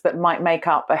factors that might make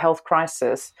up a health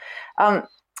crisis.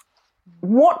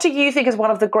 What do you think is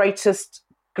one of the greatest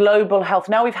global health?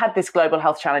 Now we've had this global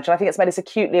health challenge, and I think it's made us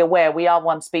acutely aware we are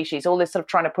one species. All this sort of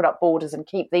trying to put up borders and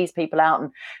keep these people out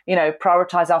and,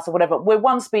 prioritize us or whatever. We're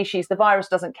one species. The virus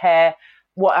doesn't care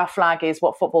what our flag is,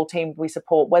 what football team we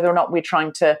support, whether or not we're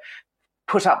trying to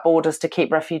put up borders to keep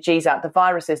refugees out. The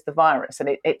virus is the virus,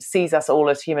 and it sees us all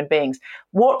as human beings.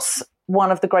 What's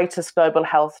one of the greatest global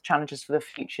health challenges for the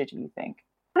future, do you think?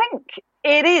 I think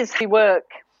it is we work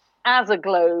as a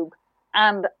globe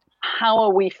and how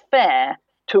are we fair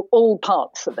to all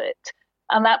parts of it.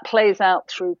 And that plays out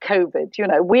through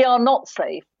COVID. We are not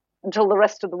safe until the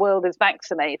rest of the world is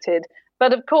vaccinated.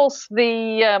 But of course,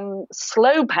 the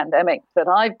slow pandemic that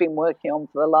I've been working on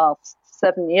for the last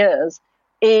 7 years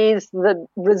is the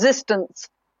resistance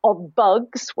of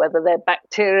bugs, whether they're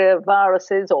bacteria,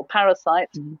 viruses, or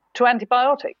parasites, to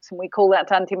antibiotics. And we call that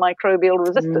antimicrobial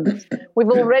resistance. We've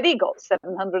already got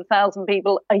 700,000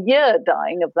 people a year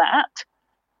dying of that,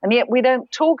 and yet we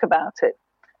don't talk about it.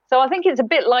 So I think it's a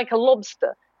bit like a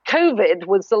lobster. COVID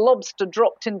was the lobster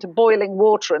dropped into boiling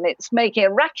water and it's making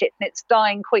a racket and it's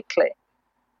dying quickly.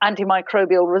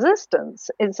 Antimicrobial resistance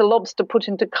is the lobster put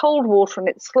into cold water and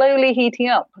it's slowly heating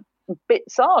up.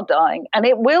 Bits are dying and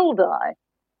it will die,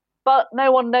 but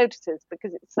no one notices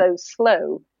because it's so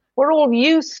slow. We're all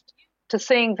used to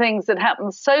seeing things that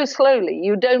happen so slowly.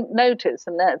 You don't notice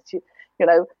unless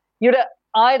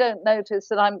I don't notice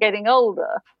that I'm getting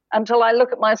older until I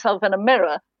look at myself in a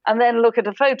mirror and then look at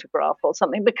a photograph or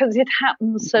something, because it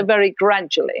happens so very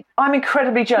gradually. I'm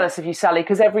incredibly jealous of you, Sally,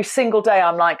 because every single day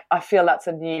I'm like, I feel that's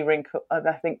a new wrinkle. And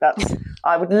I think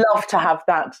I would love to have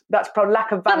that. That's probably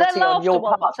lack of vanity on your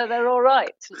part. So they're all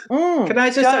right. Can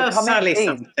I just ask Sally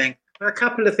something? A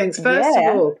couple of things. First of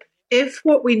all, if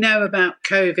what we know about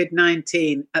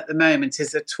COVID-19 at the moment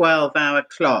is a 12-hour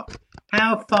clock,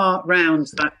 how far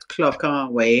round that clock are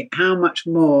we? How much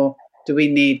more do we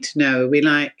need to know? Are we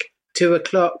like 2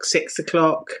 o'clock, 6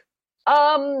 o'clock?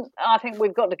 I think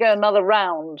we've got to go another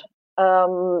round.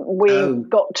 We've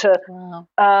got to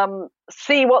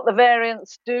see what the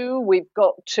variants do. We've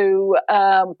got to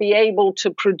be able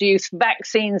to produce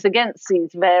vaccines against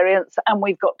these variants, and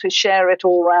we've got to share it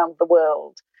all around the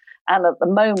world. And at the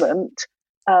moment,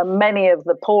 many of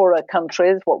the poorer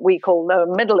countries, what we call low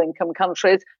and middle income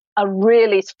countries, are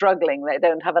really struggling. They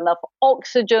don't have enough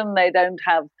oxygen. They don't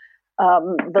have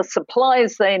the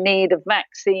supplies they need of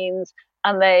vaccines,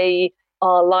 and they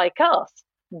are like us,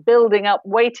 building up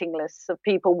waiting lists of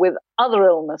people with other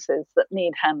illnesses that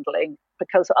need handling,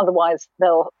 because otherwise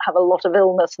they'll have a lot of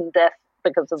illness and death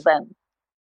because of them.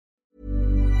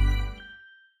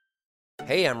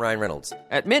 Hey, I'm Ryan Reynolds.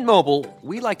 At Mint Mobile,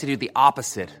 we like to do the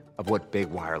opposite of what Big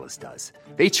Wireless does.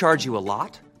 They charge you a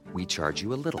lot, we charge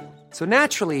you a little. So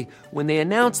naturally, when they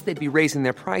announced they'd be raising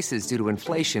their prices due to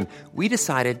inflation, we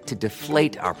decided to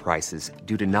deflate our prices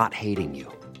due to not hating you.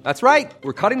 That's right.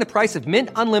 We're cutting the price of Mint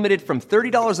Unlimited from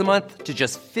 $30 a month to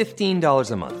just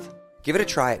 $15 a month. Give it a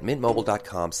try at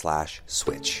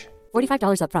mintmobile.com/switch.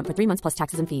 $45 up front for 3 months plus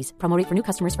taxes and fees. Promo rate for new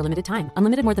customers for limited time.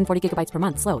 Unlimited more than 40 gigabytes per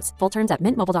month. Slows full terms at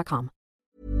mintmobile.com.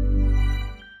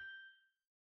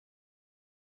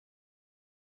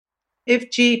 If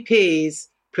GPs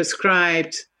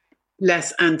prescribed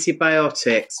less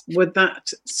antibiotics, would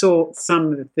that sort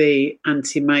some of the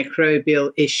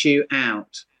antimicrobial issue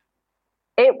out?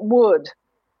 It would.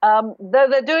 Though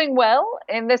they're doing well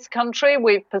in this country,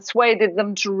 we've persuaded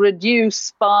them to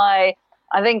reduce by,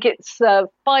 I think it's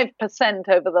 5%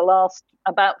 over the last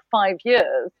about 5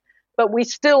 years. But we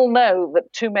still know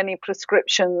that too many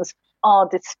prescriptions are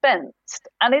dispensed.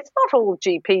 And it's not all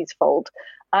GPs' fault.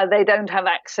 They don't have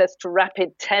access to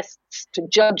rapid tests to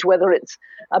judge whether it's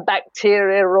a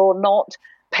bacteria or not.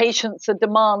 Patients are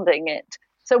demanding it.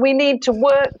 So we need to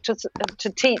work to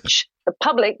teach the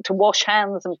public to wash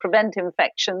hands and prevent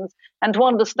infections, and to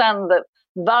understand that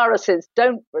viruses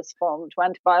don't respond to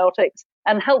antibiotics,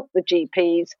 and help the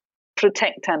GPs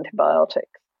protect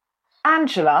antibiotics.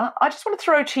 Angela, I just want to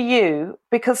throw to you,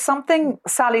 because something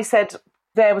Sally said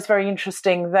there was very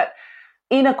interesting, that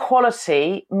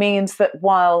inequality means that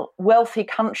while wealthy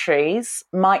countries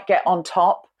might get on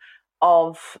top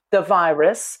of the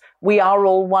virus, we are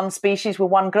all one species, we're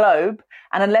one globe.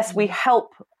 And unless we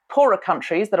help poorer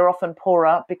countries that are often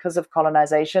poorer because of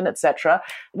colonization, etc.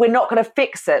 We're not going to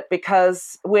fix it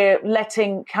because we're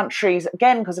letting countries,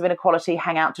 again, because of inequality,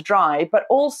 hang out to dry. But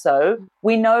also,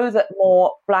 we know that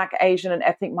more Black, Asian and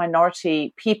ethnic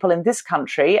minority people in this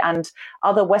country and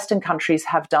other Western countries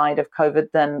have died of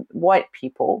COVID than white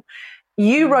people.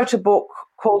 You wrote a book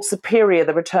called Superior,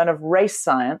 The Return of Race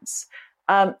Science.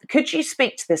 Could you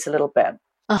speak to this a little bit?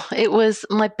 Oh, it was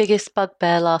my biggest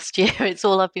bugbear last year. It's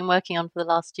all I've been working on for the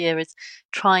last year, is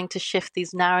trying to shift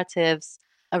these narratives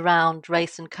around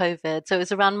race and COVID. So it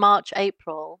was around March,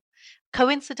 April.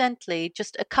 Coincidentally,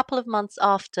 just a couple of months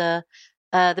after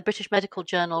the British Medical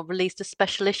Journal released a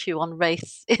special issue on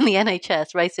race in the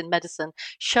NHS, race in medicine,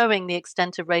 showing the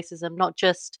extent of racism, not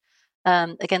just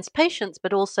against patients,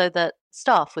 but also that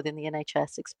staff within the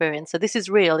NHS experience. So this is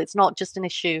real. It's not just an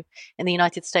issue in the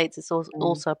United States. It's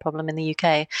also a problem in the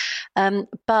UK.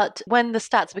 But when the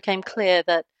stats became clear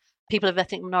that people of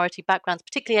ethnic minority backgrounds,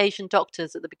 particularly Asian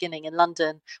doctors at the beginning in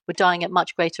London, were dying at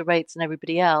much greater rates than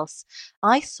everybody else,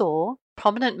 I saw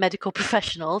prominent medical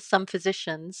professionals, some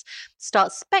physicians,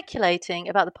 start speculating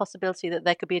about the possibility that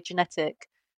there could be a genetic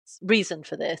reason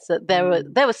for this, that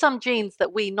there were some genes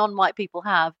that we non-white people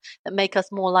have that make us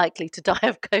more likely to die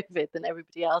of COVID than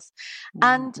everybody else.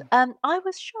 And I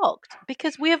was shocked,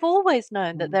 because we have always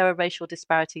known that there are racial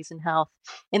disparities in health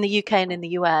in the UK and in the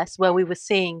US, where we were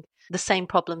seeing the same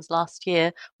problems last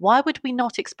year. Why would we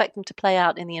not expect them to play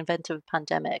out in the event of a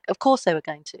pandemic? Of course they were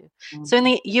going to. So in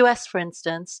the US, for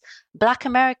instance, Black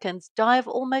Americans die of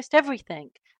almost everything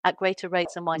at greater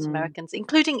rates than white Americans,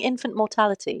 including infant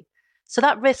mortality. So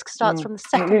that risk starts from the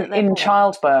second that they're in born.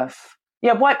 Childbirth.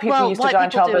 Yeah, white people used to die in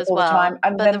childbirth all the time,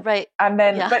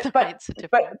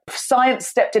 but science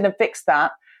stepped in and fixed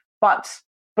that. But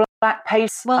Black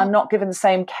patients are not given the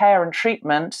same care and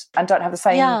treatment, and don't have the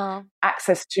same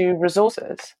access to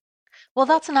resources. Well,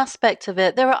 that's an aspect of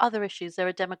it. There are other issues. There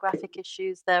are demographic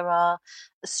issues. There are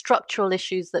structural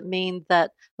issues that mean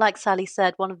that, like Sally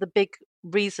said, one of the big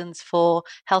reasons for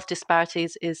health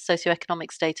disparities is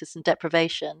socioeconomic status and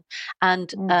deprivation.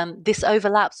 And this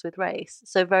overlaps with race.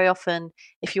 So very often,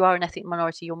 if you are an ethnic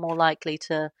minority, you're more likely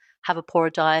to have a poorer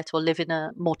diet or live in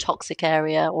a more toxic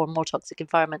area or a more toxic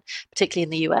environment, particularly in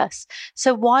the US.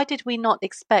 So why did we not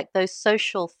expect those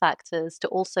social factors to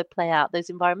also play out, those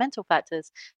environmental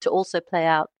factors to also play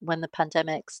out when the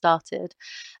pandemic started?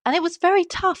 And it was very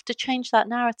tough to change that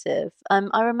narrative.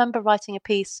 I remember writing a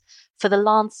piece for The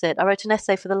Lancet. I wrote an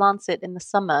essay for The Lancet in the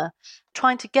summer,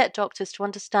 trying to get doctors to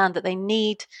understand that they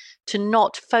need to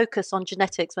not focus on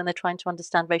genetics when they're trying to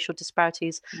understand racial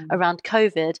disparities around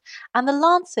COVID. And The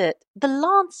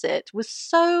Lancet was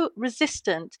so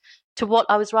resistant to what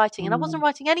I was writing. And I wasn't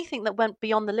writing anything that went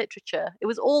beyond the literature. It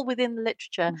was all within the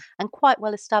literature and quite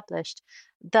well established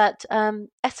that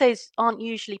essays aren't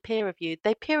usually peer-reviewed.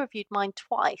 They peer-reviewed mine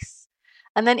twice.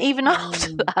 And then even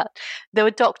after that, there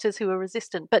were doctors who were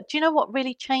resistant. But do you know what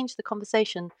really changed the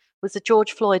conversation was the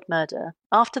George Floyd murder.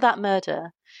 After that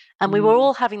murder, and we were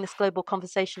all having this global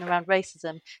conversation around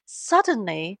racism,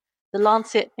 suddenly the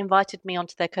Lancet invited me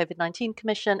onto their COVID-19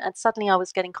 commission, and suddenly I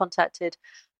was getting contacted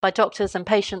by doctors and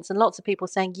patients and lots of people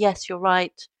saying, yes, you're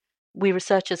right. We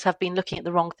researchers have been looking at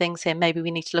the wrong things here. Maybe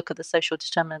we need to look at the social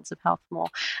determinants of health more.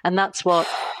 And that's what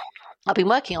I've been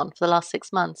working on for the last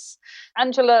 6 months.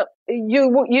 Angela,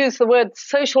 you use the word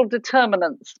social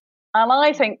determinants. And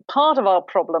I think part of our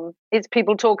problem is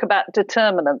people talk about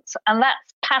determinants, and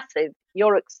that's passive.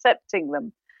 You're accepting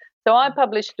them. So I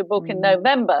published a book in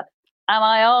November, and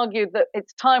I argued that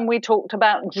it's time we talked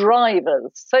about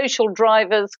drivers, social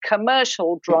drivers,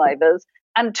 commercial drivers,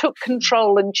 and took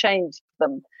control and changed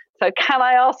them. So can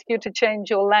I ask you to change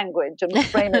your language and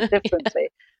frame it differently?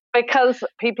 Because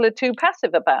people are too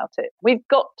passive about it. We've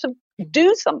got to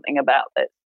do something about this.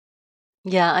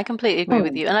 Yeah, I completely agree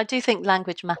with you. And I do think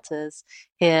language matters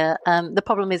here. The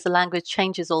problem is the language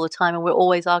changes all the time, and we're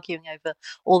always arguing over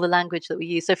all the language that we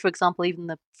use. So, for example, even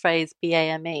the phrase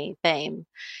BAME, BAME,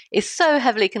 is so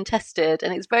heavily contested,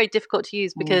 and it's very difficult to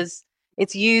use because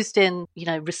it's used in,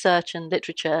 research and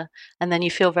literature, and then you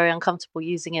feel very uncomfortable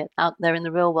using it out there in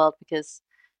the real world because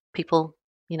people,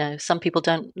 some people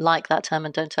don't like that term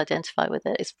and don't identify with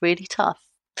it. It's really tough.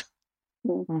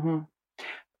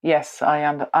 Yes, I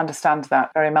understand that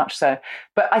very much so.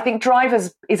 But I think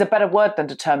drivers is a better word than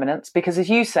determinants, because as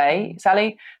you say,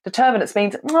 Sally, determinants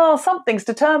means, something's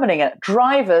determining it.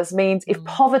 Drivers means if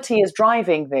poverty is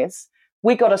driving this,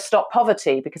 we got to stop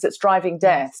poverty because it's driving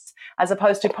deaths, as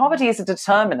opposed to poverty is a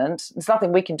determinant. There's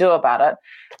nothing we can do about it.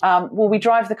 We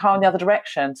drive the car in the other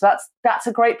direction. So that's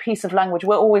a great piece of language.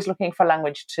 We're always looking for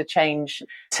language to change,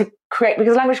 to create,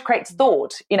 because language creates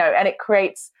thought, and it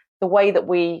creates the way that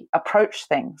we approach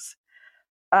things.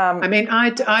 I mean, I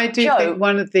do Joe, think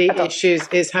one of the issues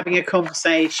is having a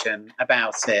conversation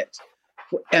about it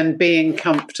and being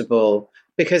comfortable.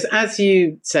 Because as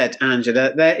you said,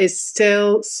 Angela, there is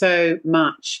still so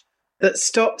much that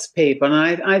stops people.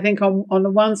 And I think on the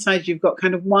one side, you've got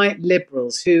kind of white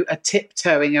liberals who are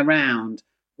tiptoeing around,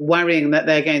 worrying that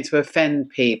they're going to offend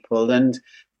people. And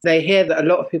they hear that a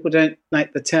lot of people don't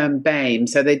like the term BAME,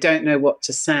 so they don't know what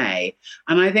to say.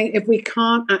 And I think if we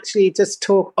can't actually just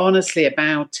talk honestly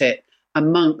about it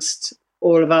amongst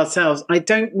all of ourselves, I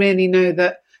don't really know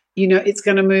that, it's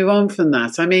going to move on from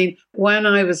that. I mean, when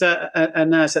I was a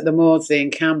nurse at the Maudsley in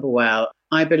Camberwell,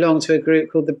 I belonged to a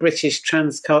group called the British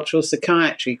Transcultural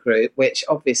Psychiatry Group, which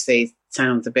obviously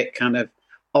sounds a bit kind of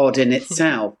odd in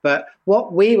itself. But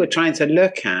what we were trying to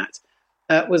look at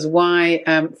was why,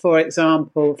 for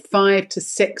example, 5 to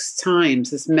 6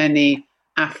 times as many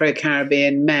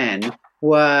Afro-Caribbean men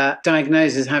were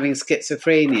diagnosed as having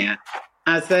schizophrenia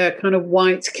as their kind of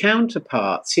white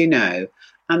counterparts,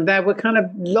 And there were kind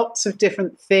of lots of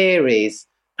different theories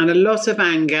and a lot of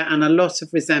anger and a lot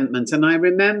of resentment. And I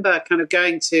remember kind of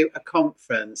going to a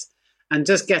conference and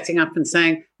just getting up and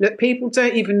saying, look, people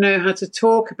don't even know how to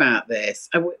talk about this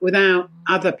without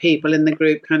other people in the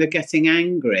group kind of getting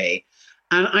angry.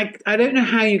 And I don't know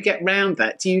how you get round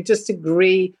that. Do you just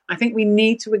agree? I think we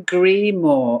need to agree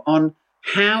more on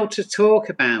how to talk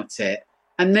about it.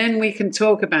 And then we can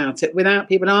talk about it without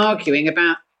people arguing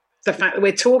about the fact that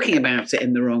we're talking about it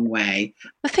in the wrong way.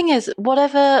 The thing is,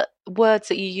 whatever words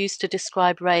that you use to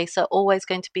describe race are always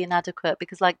going to be inadequate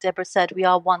because, like Deborah said, we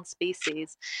are one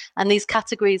species. And these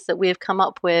categories that we have come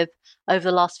up with over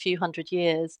the last few hundred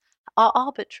years are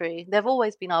arbitrary. They've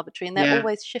always been arbitrary and they're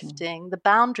always shifting. The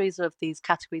boundaries of these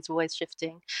categories are always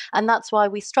shifting. And that's why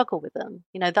we struggle with them.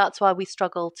 That's why we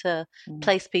struggle to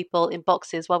place people in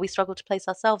boxes, why we struggle to place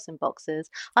ourselves in boxes.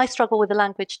 I struggle with the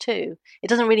language too. It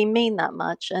doesn't really mean that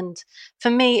much. And for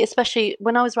me, especially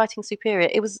when I was writing Superior,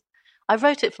 I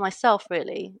wrote it for myself,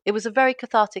 really. It was a very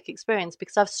cathartic experience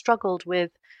because I've struggled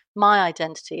with my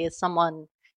identity as someone.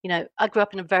 I grew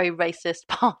up in a very racist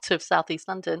part of Southeast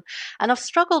London and I've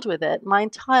struggled with it my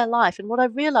entire life. And what I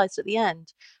realized at the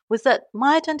end was that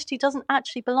my identity doesn't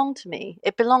actually belong to me.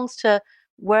 It belongs to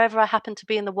wherever I happen to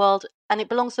be in the world, and it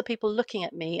belongs to people looking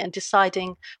at me and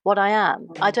deciding what I am.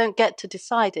 I don't get to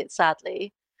decide it,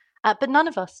 sadly. But none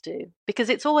of us do, because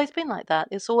it's always been like that.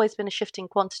 It's always been a shifting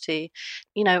quantity.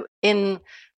 In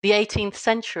the 18th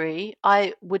century,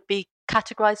 I would be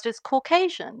categorized as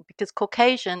Caucasian, because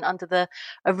Caucasian under the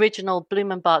original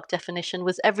Blumenbach definition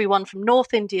was everyone from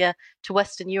North India to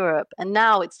Western Europe. And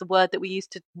now it's the word that we use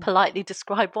to politely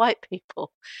describe white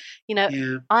people.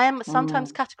 I am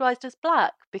sometimes categorized as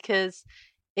Black because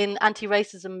in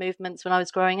anti-racism movements when I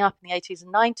was growing up in the 80s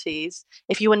and 90s,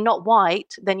 if you were not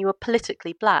white, then you were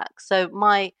politically Black. So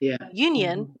my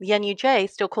union, the NUJ,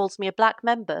 still calls me a Black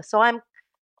member. So I'm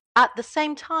at the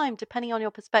same time, depending on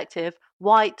your perspective,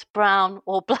 white, brown,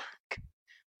 or Black.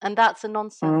 And that's a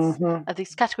nonsense of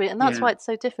these categories. And that's why it's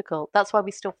so difficult. That's why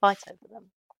we still fight over them.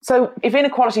 So if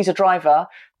inequality is a driver,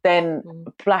 then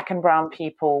Black and brown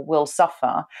people will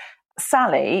suffer.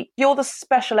 Sally, you're the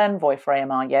special envoy for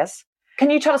AMR, yes? Can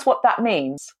you tell us what that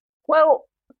means? Well,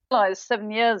 I realised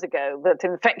 7 years ago that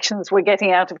infections were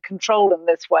getting out of control in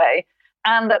this way.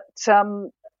 And that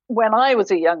when I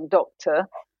was a young doctor,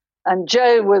 and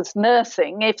Joe was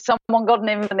nursing, if someone got an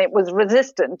infection and it was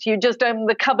resistant, you just opened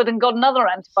the cupboard and got another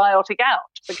antibiotic out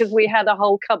because we had a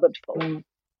whole cupboard full.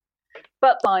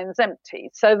 But mine's empty.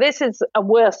 So this is a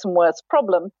worse and worse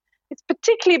problem. It's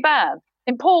particularly bad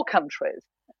in poor countries.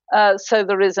 So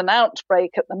there is an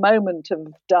outbreak at the moment of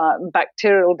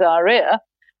bacterial diarrhea,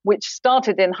 which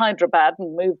started in Hyderabad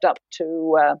and moved up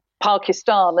to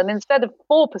Pakistan. And instead of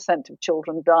 4% of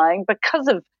children dying because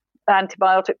of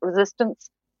antibiotic resistance,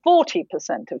 40%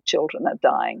 of children are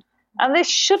dying. And this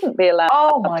shouldn't be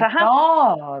allowed to happen.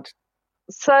 God.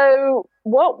 So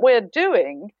what we're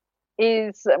doing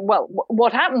is,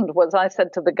 what happened was I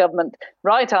said to the government,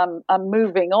 right, I'm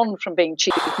moving on from being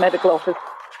chief medical officer.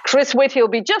 Chris Whitty will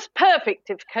be just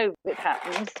perfect if COVID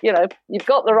happens. You've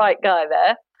got the right guy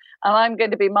there. And I'm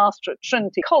going to be master at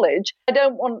Trinity College. I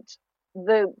don't want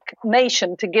the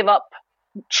nation to give up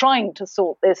trying to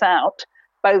sort this out,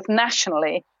 both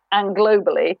nationally and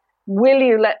globally. Will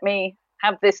you let me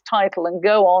have this title and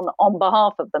go on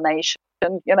behalf of the nation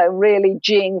and, really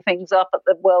geeing things up at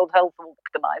the World Health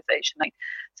Organization?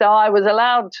 So I was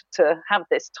allowed to have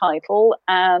this title,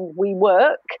 and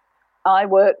I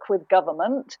work with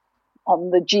government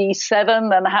on the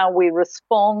G7 and how we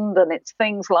respond, and it's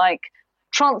things like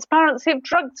transparency of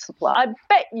drug supply. I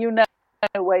bet you know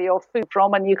know where your food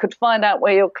from, and you could find out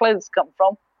where your clothes come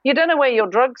from. You don't know where your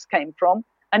drugs came from,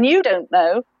 and you don't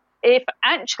know if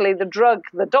actually the drug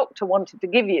the doctor wanted to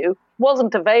give you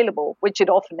wasn't available, which it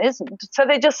often isn't. So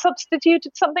they just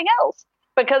substituted something else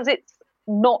because it's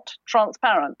not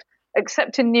transparent,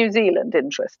 except in New Zealand,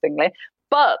 interestingly.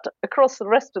 But across the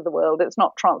rest of the world, it's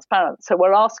not transparent. So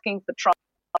we're asking for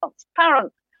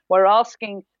transparent. We're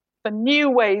asking for new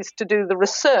ways to do the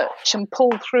research and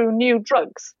pull through new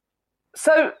drugs.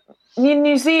 So in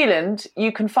New Zealand,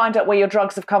 you can find out where your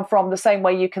drugs have come from the same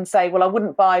way you can say, well, I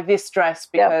wouldn't buy this dress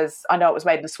because I know it was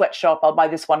made in a sweatshop. I'll buy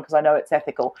this one because I know it's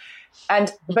ethical.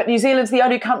 But New Zealand's the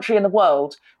only country in the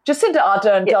world. Jacinda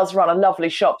Ardern does run a lovely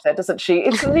shop there, doesn't she?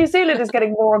 New Zealand is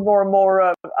getting more and more and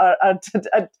more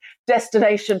a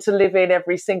destination to live in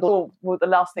every single. Well, the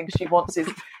last thing she wants is.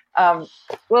 Well,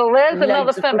 there's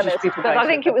another feminist, but I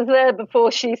think it was there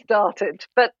before she started.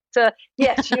 But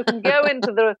yes, you can go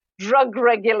into the drug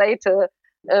regulator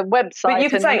website and you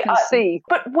can see.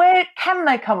 But where can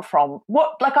they come from?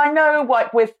 I know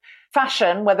with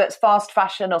fashion, whether it's fast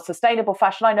fashion or sustainable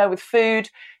fashion, I know with food,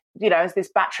 is this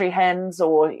battery hens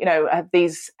or, have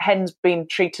these hens been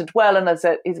treated well and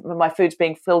is my food's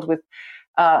being filled with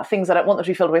things I don't want them to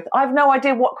be filled with? I have no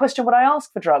idea what question would I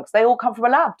ask for drugs. They all come from a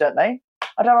lab, don't they?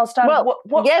 I don't understand. Well,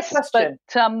 what's the question?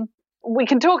 But we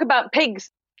can talk about pigs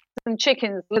and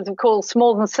chickens. Of course,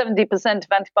 more than 70%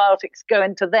 of antibiotics go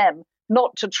into them,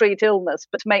 not to treat illness,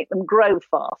 but to make them grow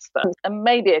faster. And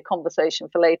maybe a conversation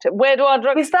for later. Where do our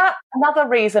drugs... Is that another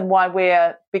reason why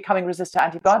we're becoming resistant to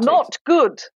antibiotics? Not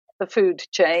good, the food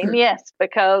chain, yes,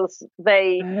 because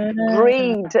they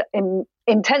breed in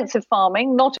intensive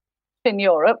farming, not in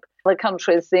Europe. The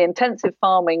countries, the intensive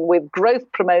farming with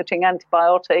growth-promoting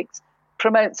antibiotics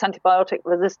promotes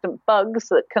antibiotic-resistant bugs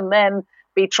that can then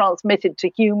be transmitted to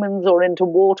humans or into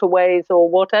waterways or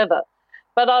whatever.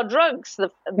 But our drugs...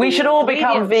 we should all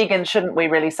become vegan, shouldn't we,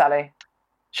 really, Sally?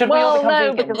 Should we all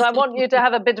become vegans? Because I want you to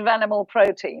have a bit of animal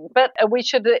protein. But we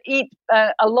should eat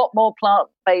a lot more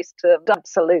plant-based,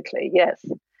 absolutely, yes.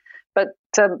 But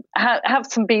have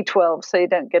some B12 so you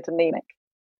don't get anemic.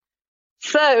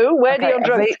 So where do your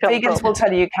drugs come from? Vegans will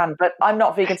tell you can, but I'm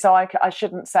not vegan, so I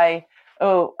shouldn't say...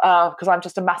 because I'm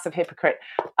just a massive hypocrite.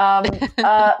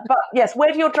 But yes,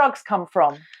 where do your drugs come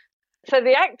from? So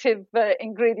the active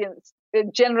ingredients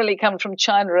generally come from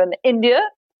China and India,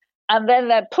 and then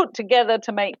they're put together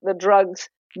to make the drugs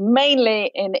mainly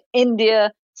in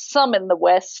India, some in the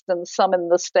West and some in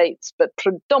the States, but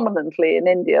predominantly in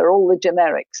India, all the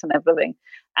generics and everything.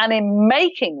 And in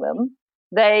making them,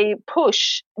 they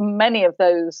push many of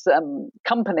those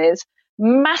companies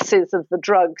masses of the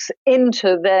drugs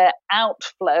into their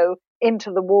outflow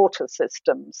into the water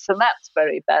systems. So that's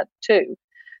very bad too.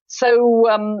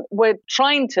 So we're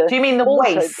trying to... Do you mean the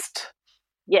waste?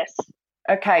 Yes.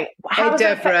 Okay. Hey,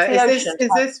 Deborah, is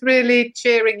this really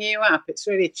cheering you up? It's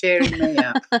really cheering me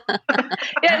up.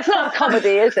 Yeah, it's not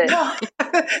comedy, is it? No,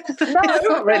 it's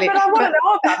not really. But I want to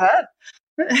know about it.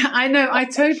 I know, I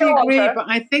totally agree. But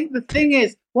I think the thing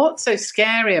is, what's so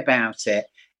scary about it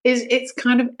is it's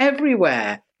kind of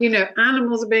everywhere.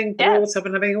 Animals are being brought up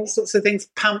and having all sorts of things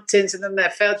pumped into them. They're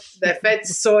fed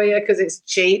soya because it's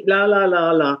cheap, la, la,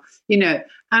 la, la,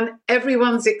 and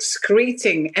everyone's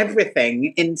excreting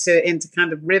everything into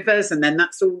kind of rivers, and then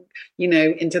that's all,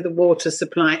 into the water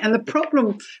supply. And the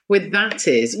problem with that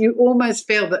is you almost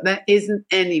feel that there isn't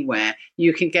anywhere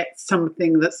you can get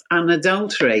something that's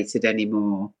unadulterated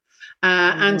anymore.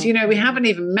 And, we haven't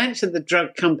even mentioned the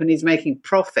drug companies making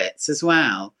profits as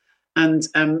well. And,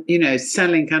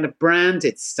 selling kind of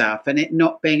branded stuff and it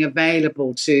not being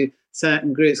available to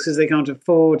certain groups because they can't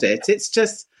afford it. It's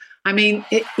just, I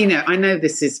know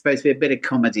this is supposed to be a bit of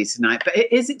comedy tonight, but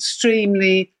it is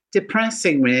extremely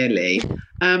depressing, really,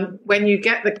 when you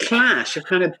get the clash of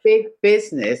kind of big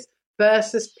business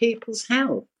versus people's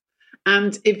health.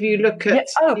 And if you look at,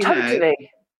 totally.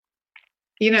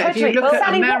 If you look at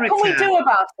Sally, America... what can we do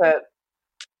about it?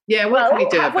 Yeah, what can we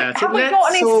do about it?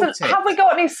 Have we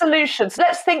got any solutions?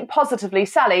 Let's think positively.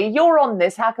 Sally, you're on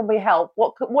this. How can we help?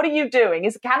 What are you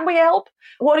doing? Can we help?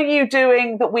 What are you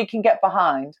doing that we can get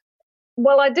behind?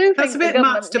 Well, I do think that's a bit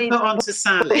much to put on to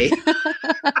Sally.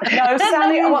 No,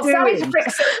 Sally, I want Sally to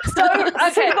fix it so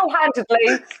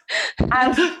single-handedly, and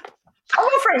I'm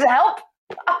offering to help.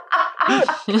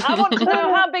 I want to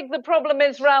know how big the problem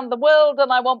is around the world,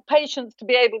 and I want patients to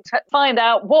be able to find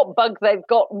out what bug they've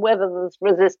got and whether there's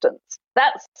resistance.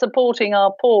 That's supporting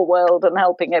our poor world and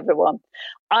helping everyone.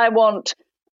 I want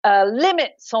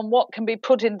limits on what can be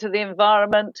put into the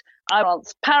environment. I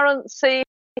want transparency.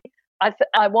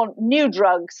 I want new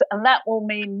drugs, and that will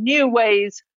mean new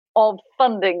ways of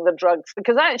funding the drugs,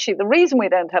 because actually the reason we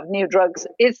don't have new drugs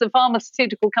is the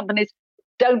pharmaceutical companies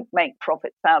don't make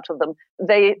profits out of them.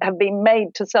 They have been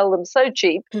made to sell them so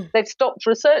cheap, they've stopped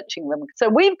researching them. So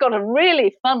we've got a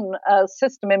really fun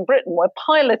system in Britain. We're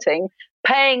piloting,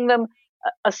 paying them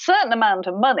a certain amount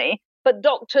of money, but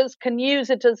doctors can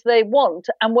use it as they want.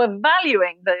 And we're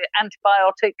valuing the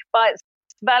antibiotic by its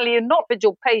value, not for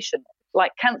your patient,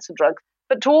 like cancer drugs,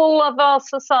 but to all of our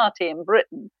society in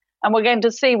Britain. And we're going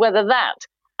to see whether that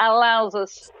allows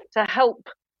us to help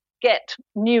get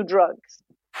new drugs.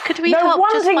 Could we no help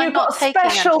wonder just by you've not got a taking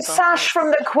special antibiotics? sash from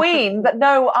the Queen that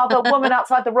no other woman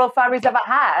outside the royal family's ever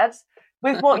had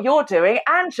with what you're doing.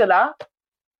 Angela,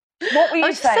 what were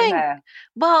you saying there?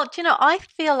 Well, do you know, I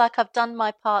feel like I've done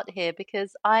my part here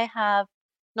because I have,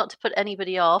 not to put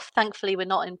anybody off, thankfully we're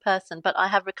not in person, but I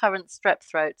have recurrent strep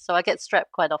throat, so I get strep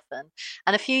quite often.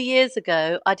 And a few years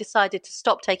ago, I decided to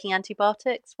stop taking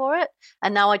antibiotics for it,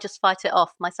 and now I just fight it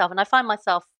off myself. And I find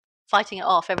myself fighting it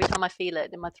off every time I feel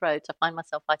it in my throat. I find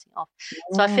myself fighting it off.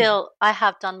 So I feel I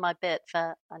have done my bit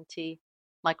for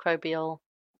antimicrobial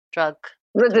drug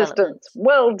resistance.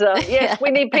 Well done. Yes,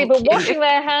 we need people washing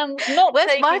their hands, not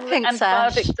taking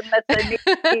antibiotics unless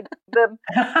they need them.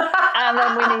 And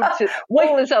then we need to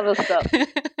all this other stuff.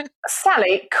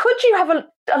 Sally, could you have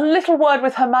a little word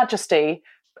with Her Majesty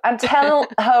and tell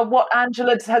her what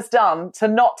Angela has done to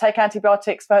not take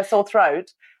antibiotics for her sore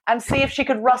throat, and see if she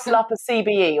could rustle up a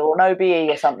CBE or an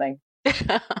OBE or something?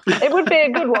 It would be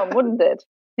a good one, wouldn't it?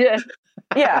 Yeah.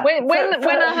 Yeah. When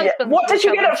her husband, what did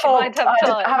you get it for?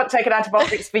 I haven't taken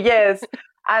antibiotics for years,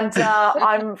 and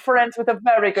I'm friends with a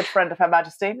very good friend of Her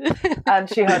Majesty, and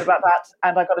she heard about that,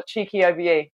 and I got a cheeky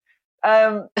OBE.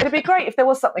 It'd be great if there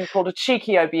was something called a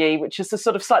cheeky OBE, which is a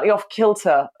sort of slightly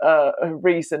off-kilter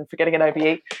reason for getting an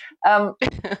OBE.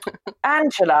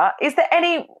 Angela, is there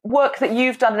any work that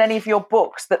you've done in any of your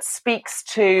books that speaks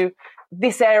to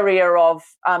this area of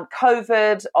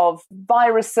COVID, of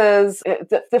viruses,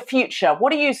 the future?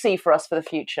 What do you see for us for the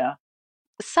future?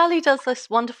 Sally does this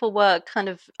wonderful work kind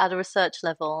of at a research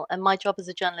level, and my job as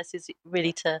a journalist is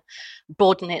really to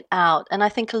broaden it out. And I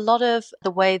think a lot of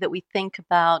the way that we think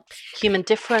about human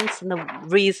difference and the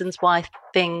reasons why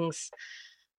things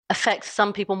affect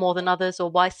some people more than others, or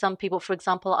why some people, for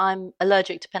example, I'm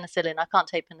allergic to penicillin. I can't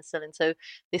take penicillin. So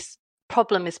this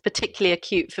problem is particularly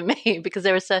acute for me because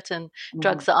there are certain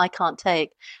drugs that I can't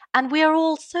take. And we are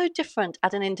all so different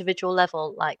at an individual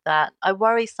level like that. I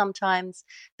worry sometimes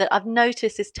that I've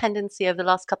noticed this tendency over the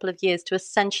last couple of years to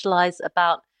essentialize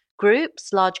about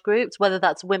groups, large groups, whether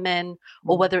that's women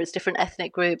or whether it's different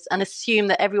ethnic groups, and assume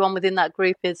that everyone within that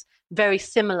group is very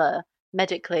similar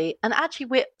medically. And actually,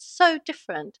 we're so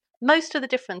different. Most of the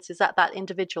difference is at that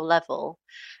individual level.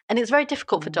 And it's very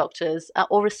difficult for doctors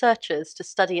or researchers to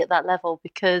study at that level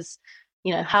because,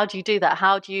 you know, how do you do that?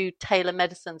 How do you tailor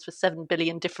medicines for 7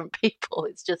 billion different people?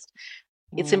 It's just,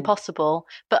 it's impossible.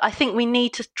 But I think we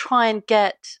need to try and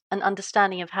get an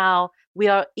understanding of how we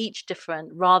are each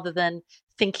different rather than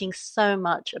thinking so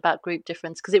much about group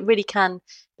difference, because it really can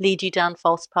lead you down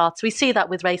false paths. We see that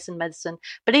with race and medicine,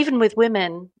 but even with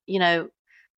women, you know,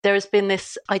 there has been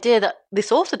this idea that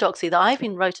this orthodoxy that I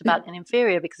even wrote about in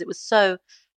Inferior, because it was so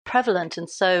prevalent and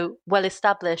so well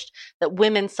established, that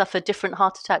women suffer different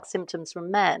heart attack symptoms from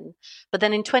men. But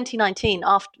then in 2019,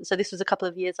 so this was a couple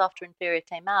of years after Inferior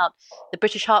came out, the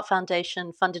British Heart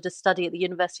Foundation funded a study at the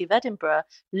University of Edinburgh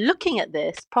looking at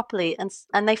this properly,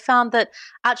 and they found that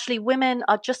actually women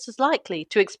are just as likely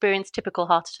to experience typical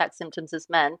heart attack symptoms as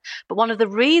men. But one of the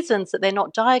reasons that they're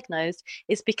not diagnosed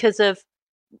is because of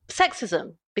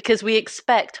sexism, because we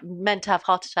expect men to have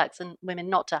heart attacks and women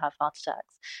not to have heart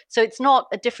attacks. So it's not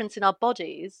a difference in our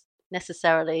bodies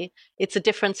necessarily, it's a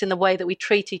difference in the way that we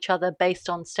treat each other based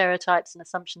on stereotypes and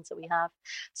assumptions that we have.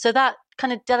 So that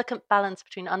kind of delicate balance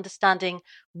between understanding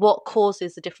what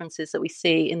causes the differences that we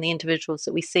see in the individuals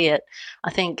that we see it,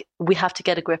 I think we have to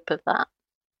get a grip of that.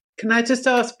 Can I just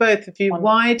ask both of you,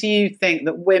 why do you think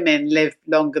that women live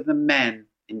longer than men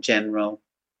in general?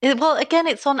 Well, again,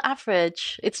 it's on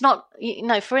average. It's not, you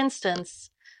know, for instance,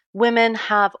 women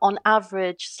have on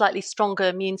average slightly stronger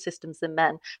immune systems than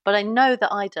men, but I know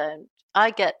that I don't. I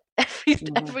get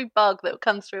every bug that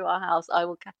comes through our house, I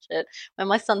will catch it. When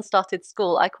my son started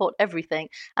school, I caught everything.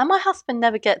 And my husband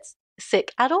never gets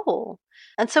sick at all.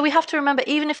 And so we have to remember,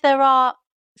 even if there are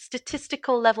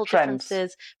statistical level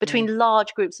differences between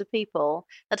large groups of people,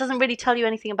 that doesn't really tell you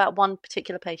anything about one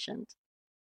particular patient.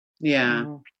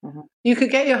 Yeah. You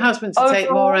could get your husband to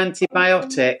take more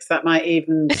antibiotics. That might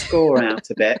even score out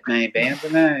a bit, maybe. I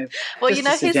don't know. Well, just you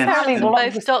know, his parents are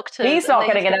both doctors. He's not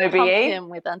getting an OBE. Him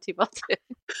with antibiotics.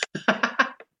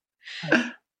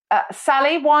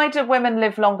 Sally, why do women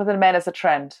live longer than men as a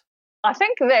trend? I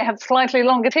think they have slightly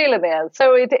longer telomeres.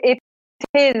 So it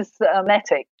is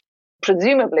genetic,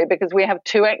 presumably, because we have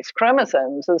 2 X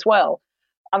chromosomes as well.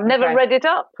 I've never read it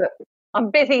up. I'm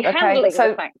busy handling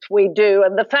the fact we do.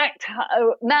 And the fact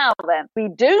now then, we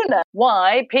do know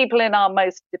why people in our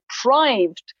most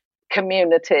deprived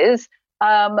communities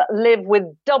live with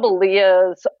double the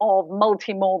years of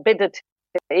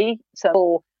multimorbidity,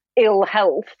 so ill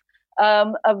health,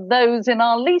 of those in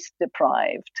our least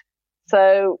deprived.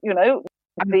 So,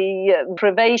 the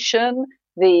privation,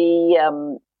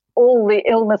 all the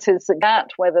illnesses that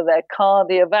get, whether they're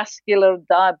cardiovascular,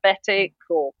 diabetic,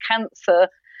 or cancer,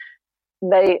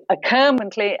 they occur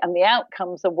frequently and the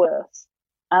outcomes are worse.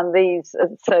 And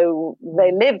so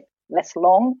they live less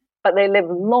long, but they live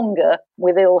longer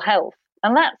with ill health.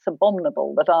 And that's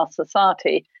abominable that our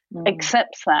society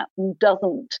accepts that and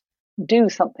doesn't do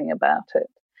something about it.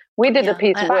 We did a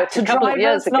piece of work a couple of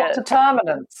years ago. Not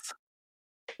determinants.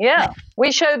 Yeah,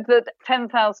 we showed that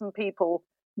 10,000 people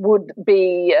would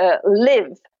be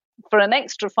live for an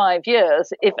extra 5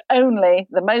 years if only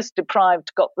the most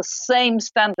deprived got the same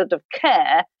standard of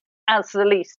care as the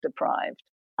least deprived.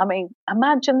 I mean,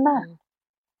 imagine that.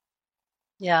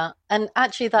 Yeah, and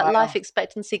actually that life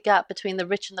expectancy gap between the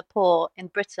rich and the poor in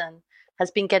Britain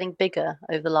has been getting bigger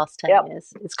over the last 10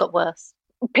 years. It's got worse.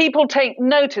 People take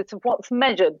notice of what's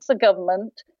measured. The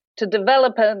government to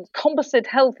develop a composite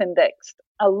health index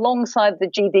alongside the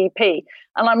GDP.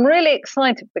 And I'm really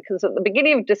excited because at the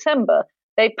beginning of December,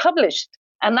 they published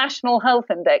a national health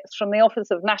index from the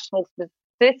Office of National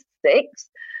Statistics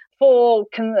for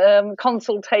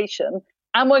consultation,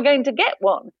 and we're going to get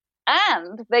one.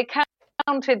 And they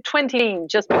counted 20,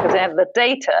 just because they have the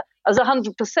data, as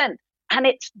 100%, and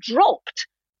it's dropped.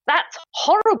 That's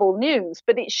horrible news,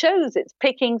 but it shows it's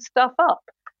picking stuff up.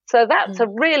 So that's a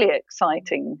really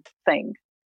exciting thing.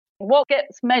 What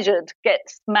gets measured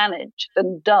gets managed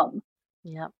and done.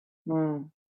 Yeah. Well,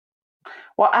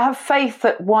 I have faith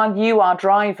that while you are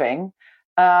driving,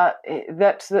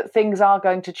 that things are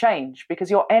going to change,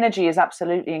 because your energy is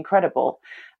absolutely incredible.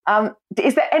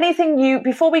 Is there anything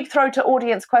before we throw to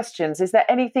audience questions, is there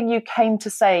anything you came to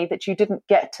say that you didn't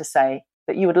get to say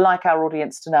that you would like our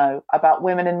audience to know about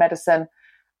women in medicine,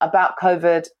 about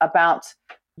COVID, about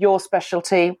your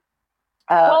specialty?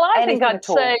 Well, I think I'd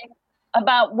say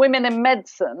about women in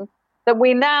medicine that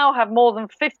we now have more than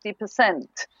 50%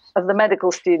 of the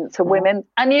medical students are women,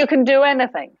 and you can do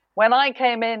anything. When I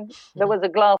came in, there was a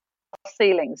glass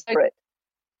ceiling. So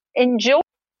enjoy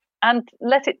and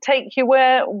let it take you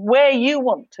where you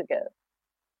want to go.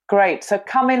 Great. So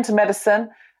come into medicine.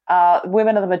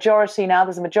 Women are the majority now.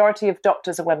 There's a majority of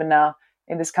doctors are women now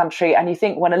in this country. And you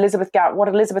think what Elizabeth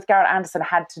Garrett Anderson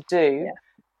had to do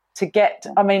to get,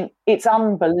 I mean, it's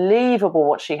unbelievable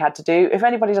what she had to do. If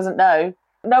anybody doesn't know,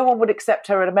 no one would accept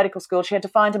her at a medical school. She had to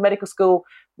find a medical school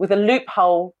with a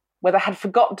loophole where they had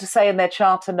forgotten to say in their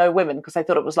charter no women, because they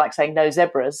thought it was like saying no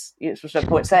zebras. There's no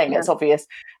point saying it, it's obvious.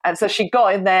 And so she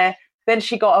got in there. Then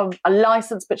she got a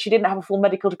license, but she didn't have a full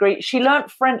medical degree. She learnt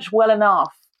French well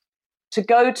enough to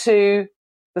go to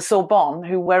the Sorbonne,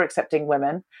 who were accepting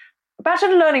women.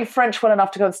 Imagine learning French well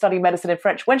enough to go and study medicine in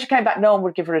French. When she came back, no one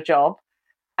would give her a job.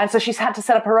 And so she's had to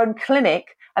set up her own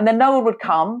clinic, and then no one would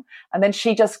come. And then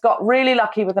she just got really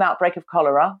lucky with an outbreak of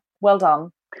cholera. Well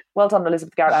done. Well done,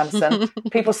 Elizabeth Garrett Anderson.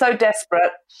 People so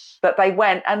desperate that they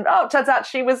went, and it turns out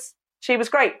she was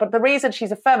great. But the reason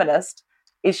she's a feminist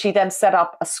is she then set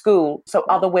up a school so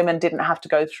other women didn't have to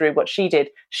go through what she did.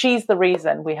 She's the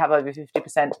reason we have over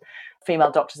 50%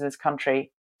 female doctors in this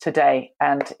country today.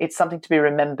 And it's something to be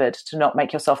remembered, to not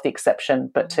make yourself the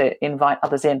exception, but to invite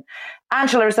others in.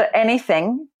 Angela, is there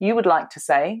anything you would like to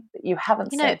say that you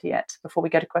haven't said yet before we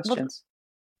go to questions?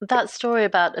 That story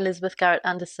about Elizabeth Garrett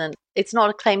Anderson, it's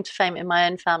not a claim to fame in my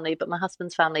own family, but my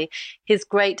husband's family. His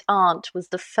great aunt was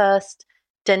the first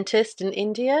dentist in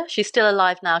India. She's still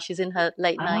alive now. She's in her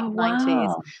late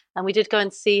 90s. And we did go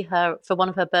and see her for one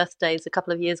of her birthdays a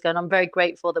couple of years ago. And I'm very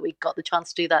grateful that we got the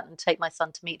chance to do that and take my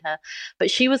son to meet her. But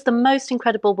she was the most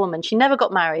incredible woman. She never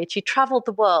got married. She traveled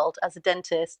the world as a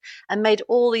dentist and made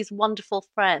all these wonderful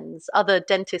friends, other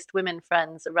dentist women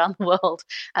friends around the world,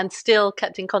 and still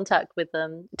kept in contact with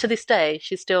them. To this day,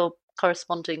 she's still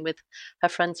corresponding with her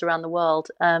friends around the world.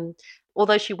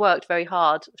 Although she worked very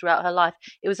hard throughout her life,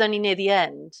 it was only near the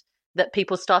end that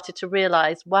people started to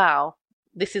realize, wow,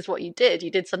 this is what you did.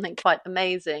 You did something quite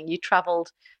amazing. You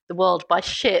traveled the world by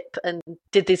ship and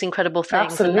did these incredible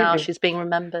things. Absolutely. And now she's being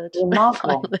remembered.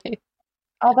 Remarkable.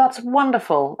 Oh, that's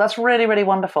wonderful. That's really, really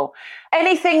wonderful.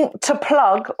 Anything to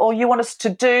plug or you want us to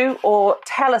do or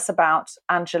tell us about,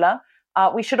 Angela,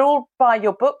 We should all buy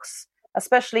your books,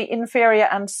 especially Inferior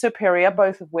and Superior,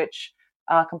 both of which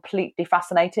are completely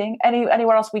fascinating.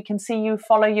 Anywhere else we can see you,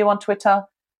 follow you on Twitter?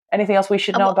 Anything else we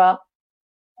should know about?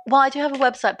 Well, I do have a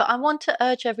website, but I want to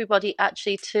urge everybody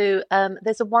actually to,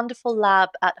 there's a wonderful lab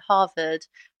at Harvard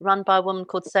run by a woman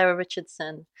called Sarah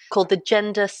Richardson called the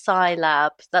Gender Sci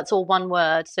Lab. That's all one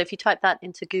word. So if you type that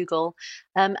into Google,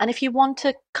 and if you want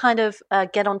to kind of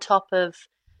get on top of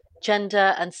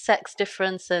gender and sex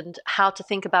difference and how to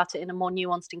think about it in a more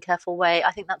nuanced and careful way,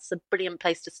 I think that's a brilliant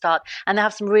place to start. And they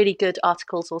have some really good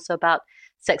articles also about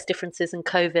sex differences and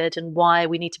COVID and why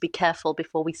we need to be careful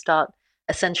before we start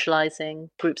essentializing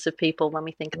groups of people when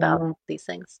we think about these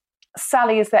things.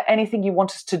 Sally, is there anything you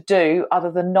want us to do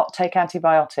other than not take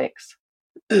antibiotics?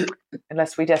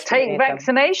 Unless we desperately take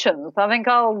vaccinations. I think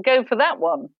I'll go for that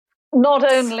one. Not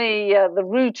only the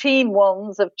routine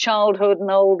ones of childhood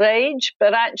and old age,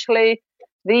 but actually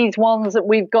these ones that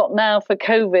we've got now for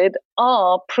COVID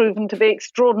are proven to be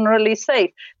extraordinarily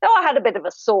safe. Though I had a bit of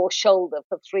a sore shoulder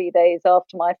for 3 days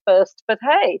after my first, but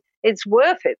hey, it's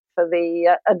worth it for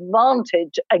the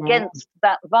advantage against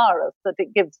that virus that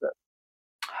it gives us.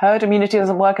 Herd immunity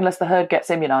doesn't work unless the herd gets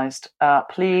immunised.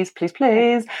 Please, please,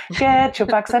 please get your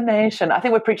vaccination. I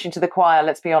think we're preaching to the choir,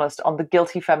 let's be honest, on the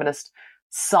Guilty Feminist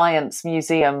Science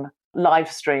Museum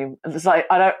live stream. It's like,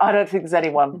 I don't think there's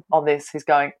anyone on this who's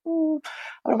going, I'm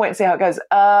going to wait and see how it goes.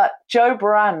 Joe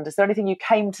Brand, is there anything you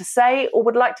came to say or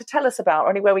would like to tell us about,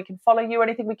 or anywhere we can follow you, or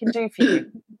anything we can do for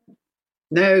you?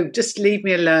 No, just leave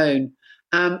me alone.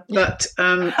 What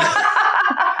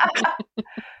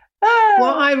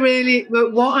I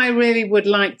really would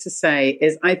like to say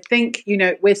is, I think,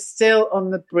 we're still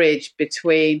on the bridge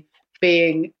between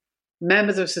being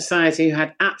members of society who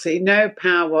had absolutely no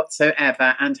power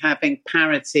whatsoever and having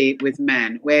parity with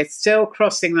men. We're still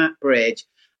crossing that bridge.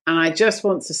 And I just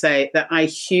want to say that I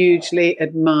hugely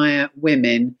admire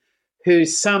women who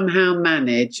somehow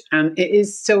manage, and it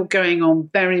is still going on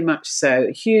very much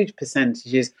so, huge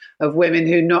percentages of women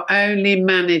who not only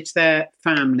manage their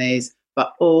families,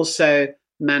 but also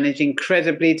manage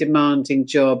incredibly demanding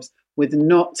jobs with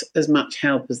not as much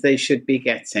help as they should be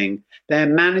getting. They're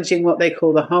managing what they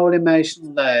call the whole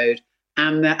emotional load,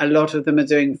 and a lot of them are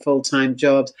doing full-time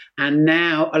jobs, and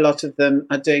now a lot of them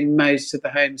are doing most of the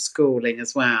homeschooling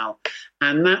as well.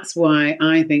 And that's why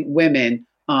I think women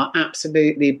are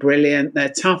absolutely brilliant. They're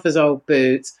tough as old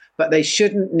boots, but they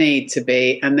shouldn't need to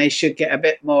be, and they should get a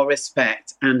bit more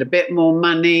respect and a bit more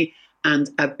money and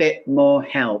a bit more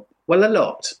help. Well, a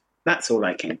lot. That's all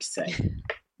I came to say.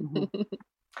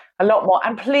 A lot more.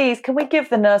 And please, can we give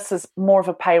the nurses more of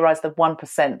a pay rise than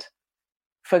 1%?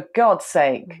 For God's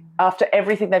sake, after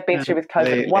everything they've been through with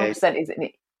COVID, 1% is an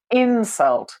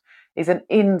insult.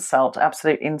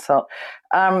 Absolute insult.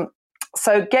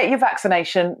 So get your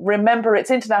vaccination. Remember, it's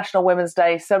International Women's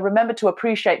Day. So remember to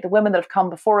appreciate the women that have come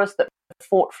before us, that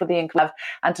fought for the inclusion,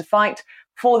 and to fight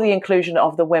for the inclusion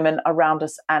of the women around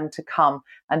us and to come.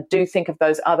 And do think of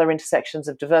those other intersections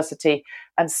of diversity,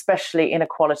 and especially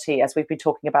inequality, as we've been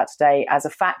talking about today, as a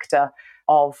factor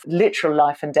of literal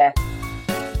life and death.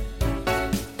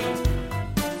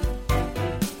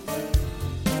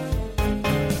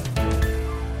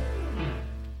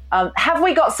 Have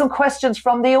we got some questions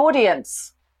from the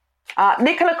audience?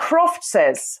 Nicola Croft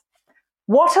says,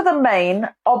 what are the main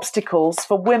obstacles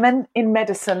for women in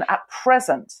medicine at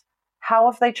present? How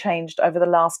have they changed over the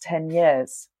last 10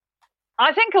 years?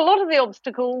 I think a lot of the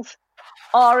obstacles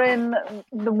are in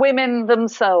the women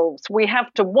themselves. We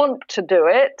have to want to do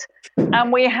it,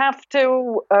 and we have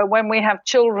to, when we have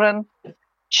children,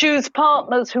 choose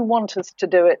partners who want us to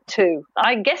do it too.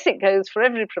 I guess it goes for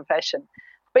every profession.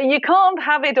 But you can't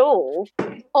have it all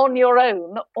on your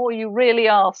own, or you really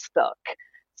are stuck.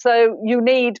 So you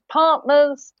need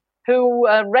partners who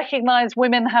recognize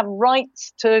women have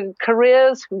rights to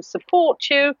careers, who support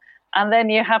you, and then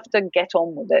you have to get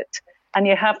on with it. And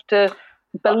you have to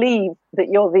believe that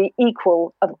you're the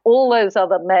equal of all those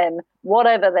other men,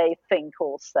 whatever they think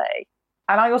or say.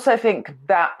 And I also think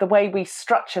that the way we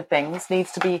structure things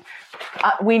needs to be,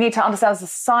 we need to understand as a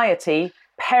society,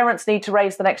 parents need to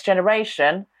raise the next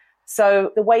generation.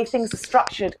 So the way things are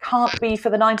structured can't be for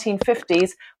the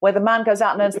 1950s, where the man goes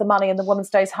out and earns the money and the woman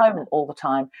stays home all the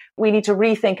time. We need to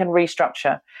rethink and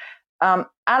restructure.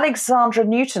 Alexandra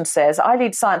Newton says, I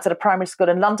lead science at a primary school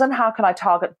in London. How can I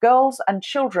target girls and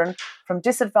children from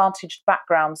disadvantaged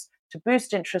backgrounds to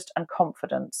boost interest and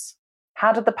confidence?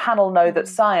 How did the panel know that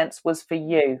science was for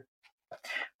you?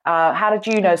 How did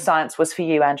you know science was for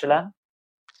you, Angela?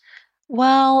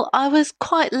 Well, I was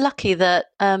quite lucky that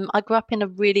I grew up in a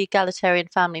really egalitarian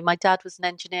family. My dad was an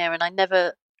engineer, and I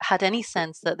never had any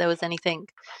sense that there was anything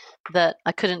that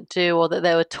I couldn't do, or that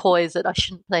there were toys that I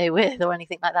shouldn't play with, or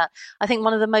anything like that. I think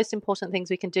one of the most important things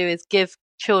we can do is give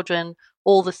children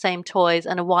all the same toys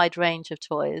and a wide range of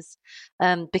toys,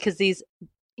 because these,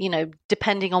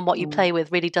 depending on what you play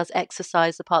with, really does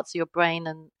exercise the parts of your brain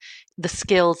and the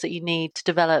skills that you need to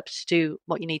develop to do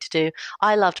what you need to do.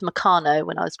 I loved Meccano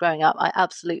when I was growing up. I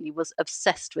absolutely was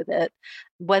obsessed with it.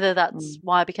 Whether that's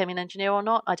why I became an engineer or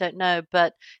not, I don't know.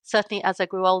 But certainly as I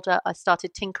grew older, I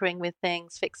started tinkering with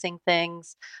things, fixing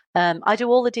things. I do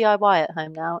all the DIY at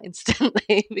home now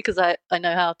instantly because I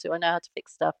know how to. I know how to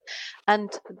fix stuff.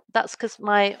 And that's because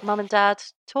my mum and dad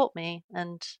taught me.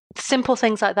 And simple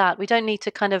things like that. We don't need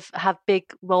to kind of have big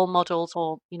role models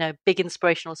or, big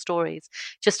inspirational stories.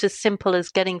 Just as simple as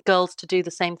getting girls to do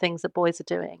the same things that boys are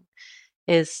doing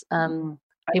is and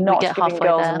we not get giving halfway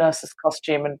girls there. a nurse's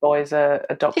costume and boys a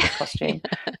doctor's costume.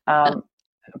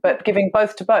 But giving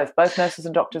both to both nurses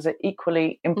and doctors are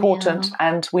equally important,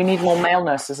 and we need more male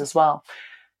nurses as well.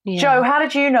 Yeah. Jo, how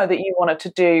did you know that you wanted to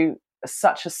do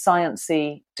such a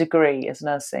sciencey degree as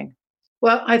nursing?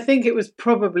 Well, I think it was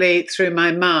probably through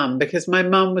my mum, because my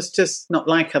mum was just not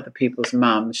like other people's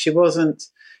mums. She wasn't,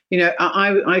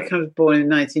 I kind of born in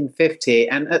 1950,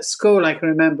 and at school I can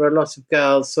remember a lot of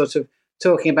girls sort of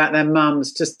talking about their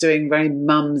mums just doing very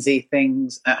mumsy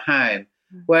things at home,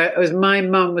 whereas my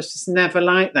mum was just never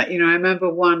like that. I remember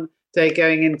one day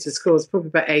going into school, it's probably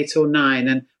about 8 or 9,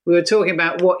 and we were talking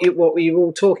about what were you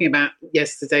all talking about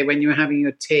yesterday when you were having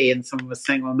your tea, and someone was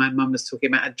saying, well, my mum was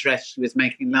talking about a dress she was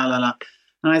making, la, la, la.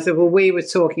 And I said, well, we were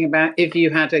talking about if you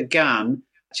had a gun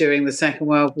during the Second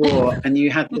World War and you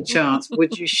had the chance,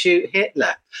 would you shoot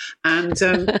Hitler? And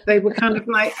they were kind of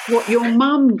like, what, your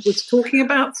mum was talking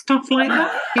about stuff like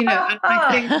that? And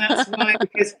I think that's why,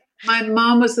 because my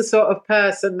mum was the sort of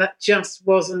person that just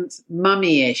wasn't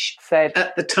mummy-ish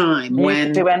at the time. You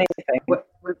could do anything.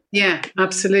 Yeah,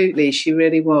 absolutely. She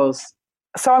really was.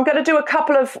 So I'm going to do a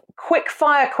couple of quick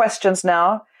fire questions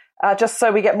now, just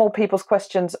so we get more people's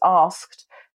questions asked.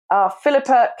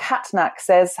 Philippa Katnak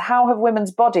says, how have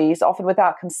women's bodies, often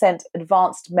without consent,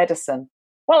 advanced medicine?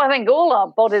 Well, I think all our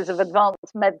bodies have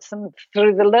advanced medicine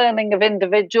through the learning of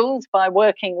individuals by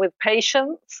working with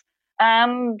patients.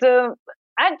 And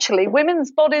actually,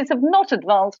 women's bodies have not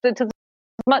advanced it as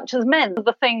much as men.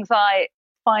 The things I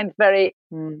find very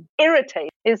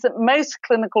irritating is that most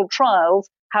clinical trials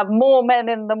have more men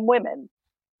in than women.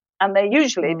 And they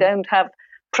usually don't have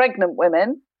pregnant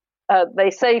women.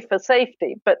 They say for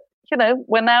safety, but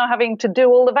we're now having to do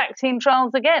all the vaccine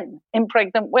trials again in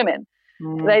pregnant women.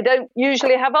 They don't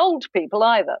usually have old people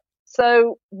either.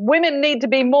 So women need to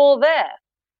be more there.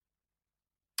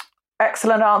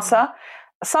 Excellent answer.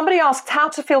 Somebody asked how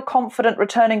to feel confident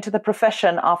returning to the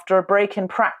profession after a break in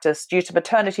practice due to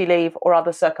maternity leave or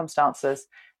other circumstances.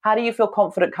 How do you feel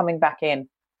confident coming back in?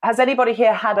 Has anybody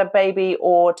here had a baby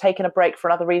or taken a break for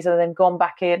another reason and then gone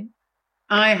back in?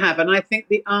 I have, and I think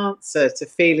the answer to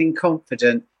feeling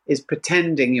confident is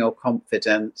pretending you're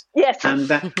confident. Yes. And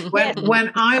that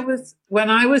when I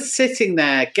was sitting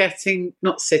there getting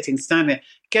some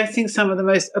of the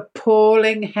most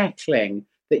appalling heckling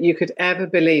that you could ever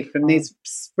believe from these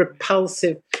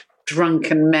repulsive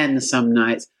drunken men some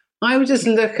nights, I would just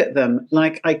look at them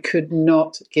like I could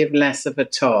not give less of a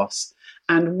toss.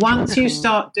 And once you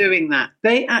start doing that,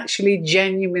 they actually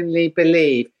genuinely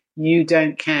believe you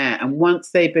don't care. And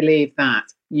once they believe that,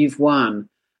 you've won.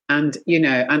 And,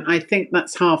 and I think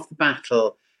that's half the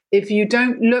battle. If you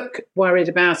don't look worried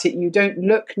about it, you don't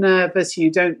look nervous, you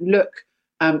don't look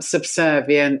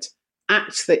subservient,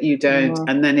 act that you don't,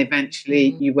 and then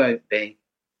eventually you won't be.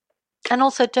 And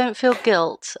also don't feel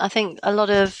guilt. I think a lot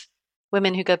of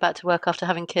women who go back to work after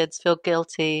having kids feel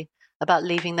guilty about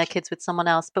leaving their kids with someone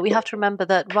else. But we have to remember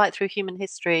that right through human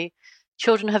history,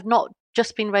 children have not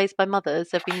just been raised by mothers,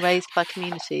 they've been raised by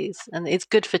communities. And it's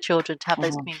good for children to have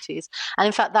those communities. And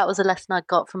in fact, that was a lesson I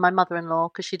got from my mother-in-law,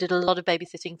 because she did a lot of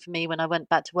babysitting for me when I went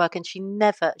back to work. And she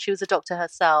was a doctor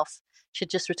herself. She'd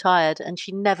just retired, and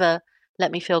she never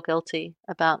let me feel guilty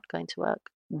about going to work.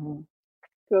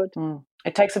 Good.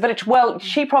 It takes a village. Well,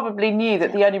 she probably knew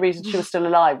that the only reason she was still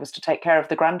alive was to take care of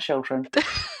the grandchildren.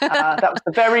 That was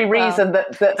the very reason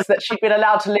that she'd been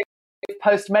allowed to live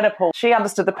post-menopause. She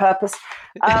understood the purpose.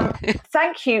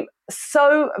 Thank you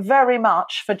so very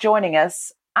much for joining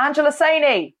us, Angela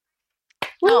Saini.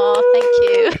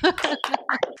 Oh, thank you.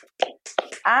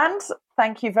 And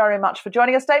thank you very much for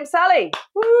joining us, Dame Sally.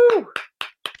 Woo!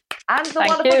 And the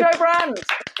wonderful Jo Brand.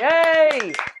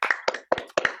 Yay!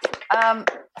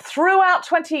 Throughout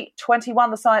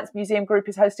 2021, the Science Museum Group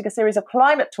is hosting a series of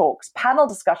climate talks, panel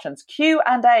discussions,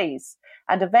 Q&As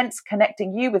and events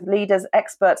connecting you with leaders,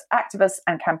 experts, activists,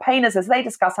 and campaigners as they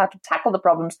discuss how to tackle the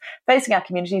problems facing our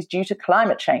communities due to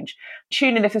climate change.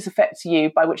 Tune in if this affects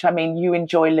you, by which I mean you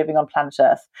enjoy living on planet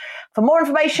Earth. For more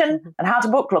information and how to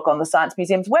book, look on the Science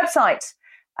Museum's website.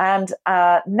 And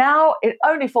now it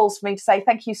only falls for me to say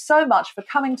thank you so much for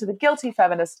coming to the Guilty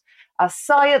Feminist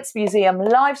Science Museum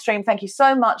live stream. Thank you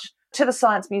so much to the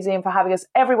Science Museum for having us.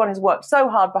 Everyone has worked so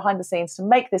hard behind the scenes to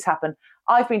make this happen.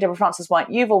 I've been Deborah Frances-White.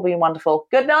 You've all been wonderful.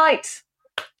 Good night.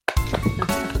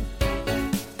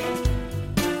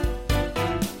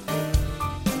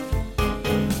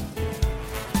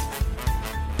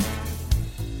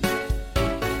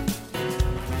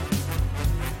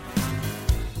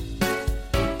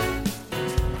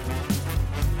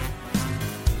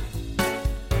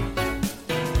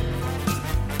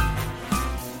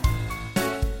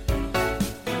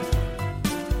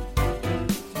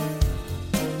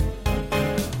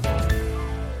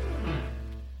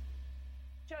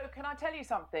 Can I tell you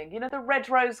something? You know the Red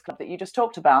Rose Club that you just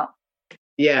talked about?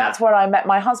 Yeah. That's where I met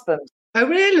my husband. Oh,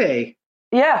 really?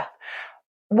 Yeah.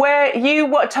 Where you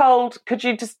were told, could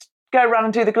you just go around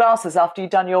and do the glasses after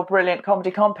you'd done your brilliant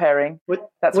comedy comparing?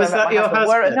 That's was that your husband?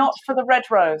 Were it not for the Red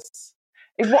Rose.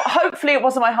 Hopefully it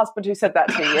wasn't my husband who said that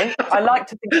to you. I like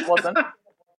to think it wasn't.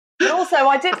 But also,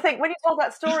 I did think, when you told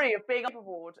that story of being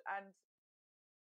overboard and